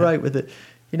get all right with it.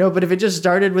 You know, but if it just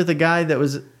started with a guy that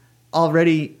was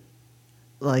already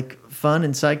like fun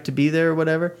and psyched to be there or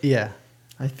whatever. Yeah.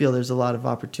 I feel there's a lot of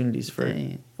opportunities for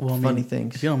funny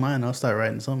things. If you don't mind, I'll start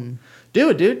writing something. Do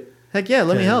it, dude. Heck yeah,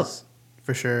 let me help.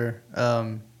 For sure.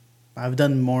 I've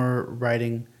done more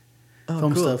writing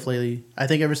film stuff lately. I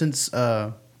think ever since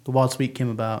the Wild Sweet came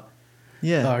about.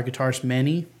 Yeah. Our guitarist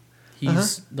Manny,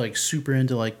 he's like super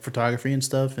into like photography and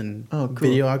stuff and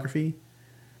videography.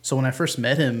 So when I first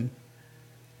met him,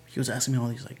 he was asking me all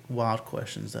these like wild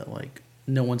questions that like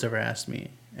no one's ever asked me.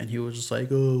 And he was just like,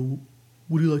 "Oh,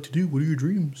 what do you like to do? What are your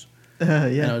dreams?" And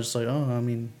I was just like, "Oh, I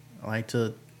mean, I like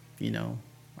to, you know,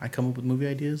 I come up with movie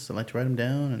ideas. I like to write them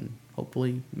down and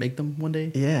hopefully make them one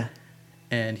day." Yeah.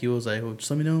 And he was like, "Well, just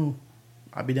let me know.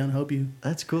 I'll be down to help you."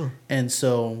 That's cool. And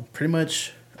so pretty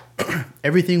much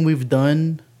everything we've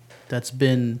done that's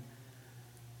been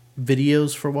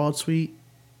videos for Wild Sweet,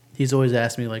 he's always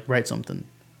asked me like, write something.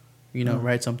 You know,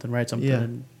 write something,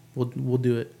 and we'll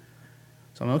do it.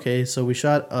 So I'm okay. So we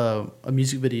shot a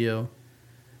music video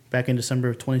back in December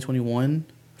of 2021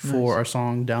 for our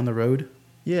song "Down the Road."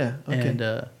 Yeah. Okay. And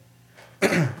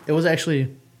it was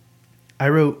actually, I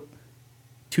wrote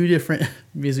 2 different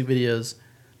music videos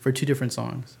for 2 different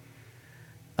songs.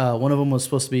 One of them was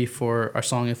supposed to be for our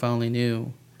song "If I Only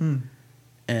Knew,"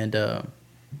 and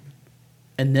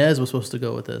Nez was supposed to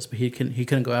go with us, but he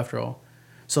couldn't go after all.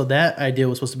 So that idea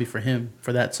was supposed to be for him,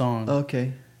 for that song.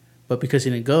 Okay. But because he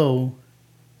didn't go,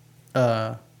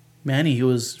 Manny, he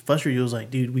was frustrated. He was like,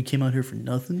 "Dude, we came out here for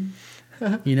nothing."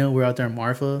 You know, we're out there in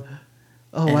Marfa.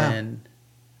 Oh, wow. And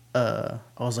I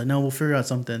was like, "No, we'll figure out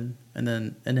something." And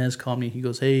then Inez called me. He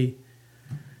goes, "Hey,"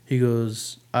 he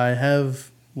goes, "I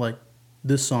have, like,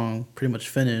 this song pretty much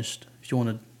finished. If you want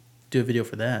to do a video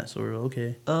for that." So we're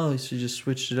okay. Oh, so you just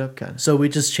switched it up kind of. So we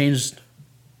just changed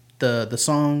the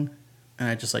song. And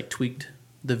I just like tweaked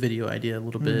the video idea a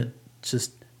little bit,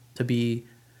 just to be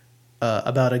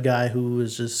about a guy who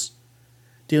was just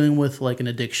dealing with like an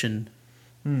addiction,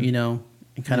 you know,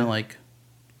 and kind of like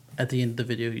at the end of the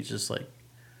video, he's just like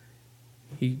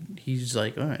he's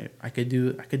like, all right, I could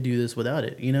do this without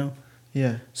it, you know.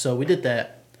 Yeah. So we did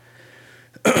that,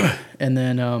 and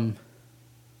then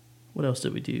what else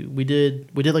did we do? We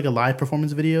did like a live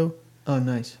performance video. Oh,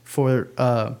 nice. For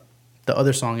the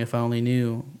other song, "If I Only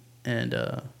Knew." And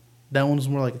that one was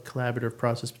more like a collaborative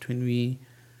process between me,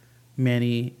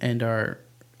 Manny, and our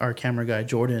camera guy,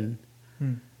 Jordan.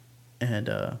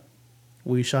 And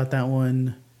we shot that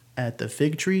one at the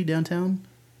Fig Tree downtown.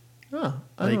 Oh,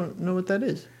 I don't know what that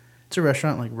is. It's a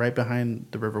restaurant like right behind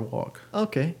the Riverwalk.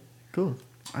 Okay, cool.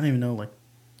 I don't even know like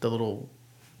the little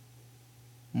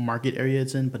market area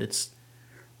it's in, but it's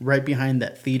right behind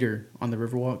that theater on the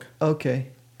Riverwalk. Okay.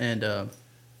 And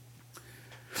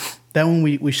that one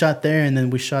we shot there, and then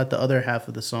we shot the other half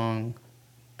of the song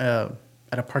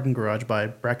at a parking garage by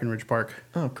Brackenridge Park,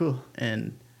 Oh, cool.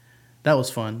 and that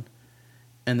was fun.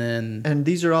 And then And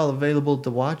these are all available to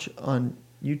watch on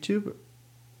YouTube,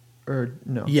 or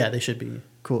no? yeah, they should be.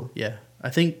 Cool. Yeah, I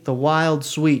think The Wild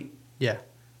Sweet. yeah.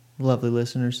 Lovely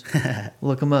listeners,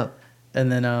 look them up.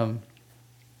 And then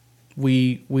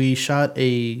we shot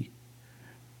a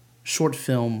short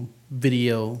film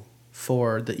video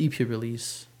for the EP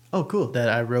release Oh, cool. that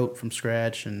I wrote from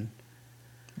scratch and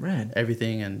Rad.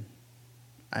 everything, and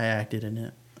I acted in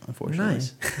it, unfortunately.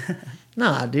 Nice.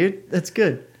 Nah, dude, that's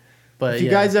good. But If you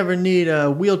yeah. guys ever need a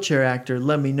wheelchair actor,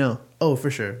 let me know, Oh, for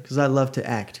sure. because I love to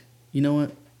act. You know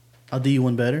what? I'll do you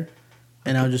one better,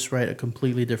 and I'll just write a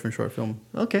completely different short film,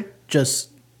 Okay. just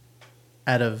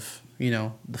out of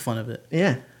the fun of it,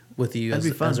 Yeah. with you That'd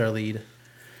be fun. as our lead.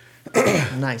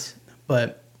 Nice.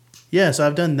 But yeah, so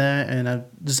I've done that, and I've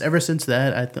just ever since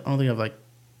that, I don't think I've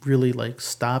really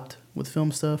stopped with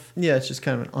film stuff. Yeah, it's just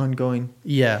kind of an ongoing.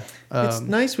 Yeah, It's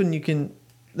nice when you can.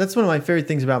 That's one of my favorite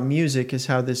things about music is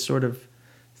how this sort of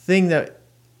thing that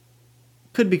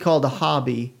could be called a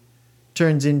hobby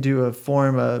turns into a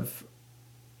form of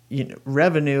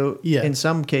revenue Yeah. in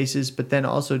some cases, but then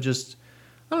also just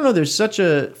I don't know. There's such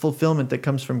a fulfillment that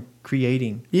comes from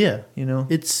creating. yeah. You know.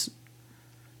 It's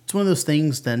one of those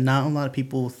things that not a lot of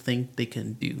people think they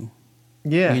can do.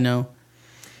 Yeah.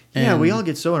 Yeah, We And- all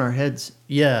get so in our heads.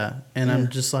 Yeah, and Yeah. I'm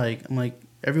just I'm like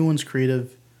everyone's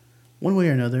creative, one way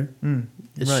or another.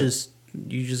 It's right. just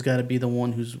you just got to be the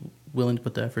one who's willing to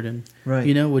put the effort in. Right.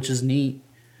 Which is neat,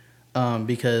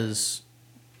 because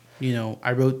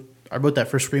I wrote that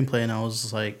first screenplay, and I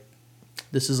was like,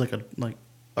 this is like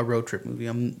a road trip movie.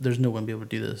 There's no one be able to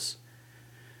do this.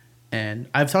 And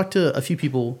I've talked to a few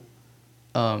people,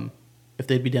 if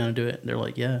they'd be down to do it. They're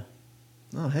like, yeah.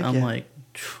 Oh heck I'm yeah. like,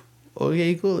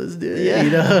 okay, cool, let's do it.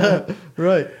 Yeah.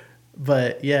 Right.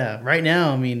 But yeah, right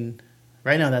now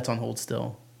that's on hold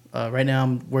still. Right now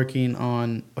I'm working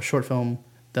on a short film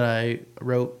that I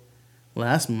wrote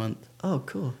last month, Oh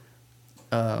cool.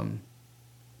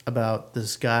 about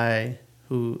this guy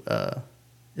who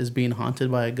is being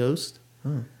haunted by a ghost,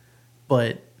 Hmm.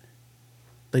 but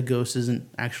the ghost isn't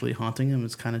actually haunting him.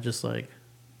 It's kind of just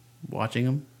watching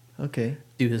him Okay.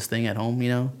 do his thing at home,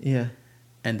 Yeah.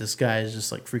 and this guy is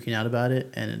just freaking out about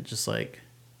it, and it just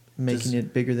Making Just-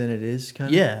 it bigger than it is, kind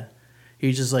of. yeah,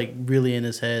 he's just really in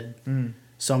his head. Mm.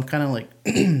 So I'm kind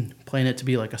of playing it to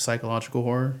be a psychological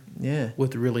horror Yeah.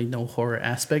 with really no horror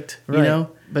aspect, Right.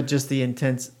 But just the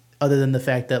intense. other than the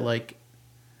fact that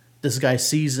this guy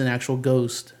sees an actual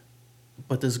ghost,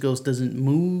 but this ghost doesn't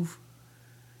move.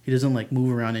 He doesn't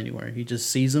move around anywhere. He just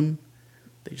sees him.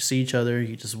 They just see each other.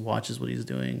 He just watches what he's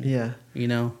doing. Yeah.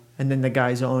 And then the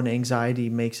guy's own anxiety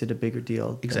makes it a bigger deal.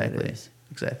 than Exactly. it is.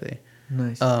 Exactly.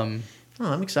 Nice. Oh,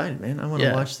 I'm excited, man. I want to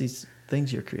yeah. watch these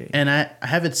things you're creating. and I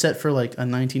have it set for a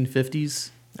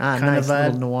 1950s kind nice of vibe.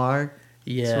 little noir.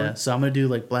 Yeah. sort. So I'm gonna do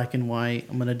black and white.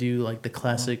 I'm gonna do the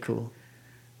classic Cool.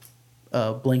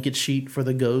 blanket sheet for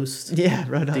the ghost. Yeah,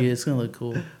 right on. Dude, it's gonna look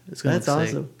cool. It's gonna That's look sick.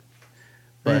 awesome.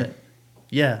 But Man.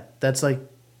 yeah, that's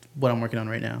what I'm working on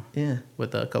right now Yeah,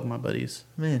 with a couple of my buddies.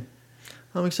 man.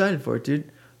 I'm excited for it, dude.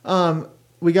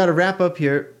 We got to wrap up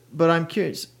here, but I'm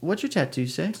curious. What's your tattoo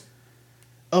say?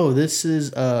 Oh, this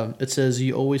is it says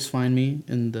 "You always find me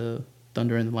in the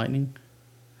thunder and the lightning."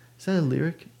 Is that a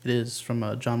lyric? It is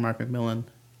from John Mark McMillan.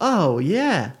 Oh,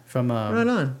 yeah. From Right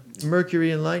on.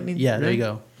 Mercury and lightning. yeah, there right? you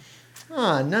go.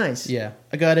 Ah, nice. Yeah,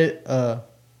 I got it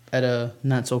at a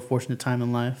not so fortunate time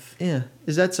in life. Yeah.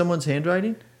 Is that someone's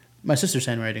handwriting? My sister's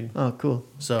handwriting. Oh, cool.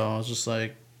 So I was just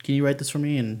like, "Can you write this for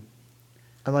me?" And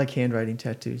I like handwriting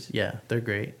tattoos. yeah, they're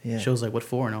great. Yeah. She was like, "What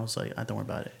for?" And I was like, "Don't worry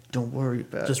about it. Don't worry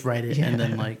about Just it. write it, Yeah. and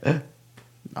then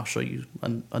I'll show you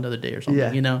another day or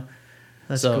something." Yeah.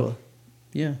 That's So, cool.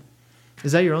 Yeah.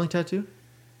 Is that your only tattoo?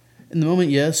 In the moment,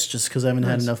 yes, just because I haven't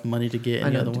had Nice. enough money to get I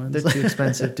any know. other ones. They're too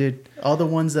expensive, dude. All the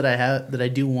ones that I have that I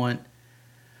do want,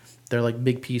 they're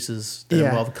big pieces that Yeah.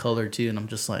 involve color too, and I'm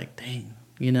just like, dang,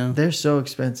 They're so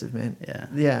expensive, man. Yeah.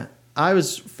 Yeah. I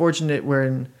was fortunate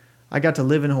when I got to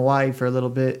live in Hawaii for a little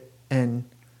bit and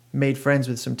made friends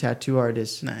with some tattoo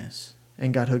artists Nice,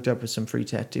 and got hooked up with some free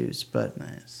tattoos. But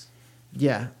nice.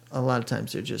 yeah, a lot of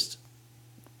times they're just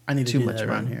I need to Too do much that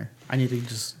around money. here. I need to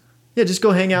just just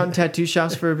go hang out in tattoo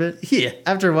shops for a bit. yeah,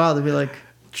 After a while, they'll be like,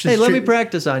 Just "Hey, let me treat-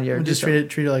 practice on you." or do just something.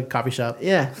 treat it like a coffee shop.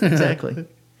 Yeah, exactly.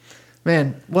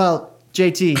 Man, well,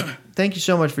 JT, thank you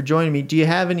so much for joining me. Do you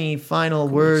have any final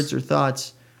words or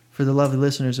thoughts for the lovely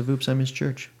listeners of Oops, I Missed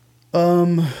Church?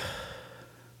 Don't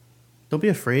be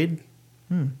afraid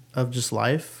Hmm. of just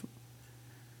life.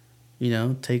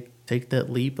 Take take that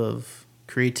leap of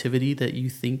creativity that you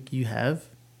think you have,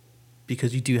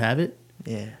 because you do have it.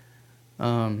 Yeah.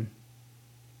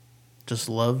 Just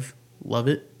love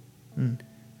it,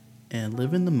 and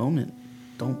live in the moment.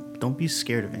 Don't be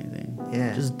scared of anything.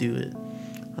 Yeah. Just do it.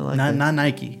 I like that. Not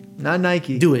Nike. Not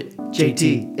Nike. Do it.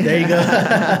 JT. There you go.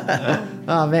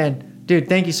 Oh, man. Dude,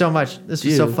 thank you so much. This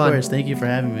was so fun. Of course. Thank you for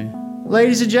having me.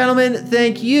 Ladies and gentlemen,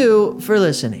 thank you for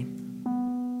listening.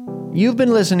 You've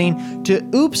been listening to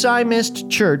Oops, I Missed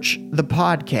Church, the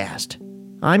podcast.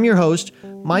 I'm your host,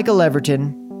 Michael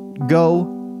Everton. Go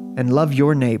and love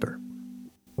your neighbor.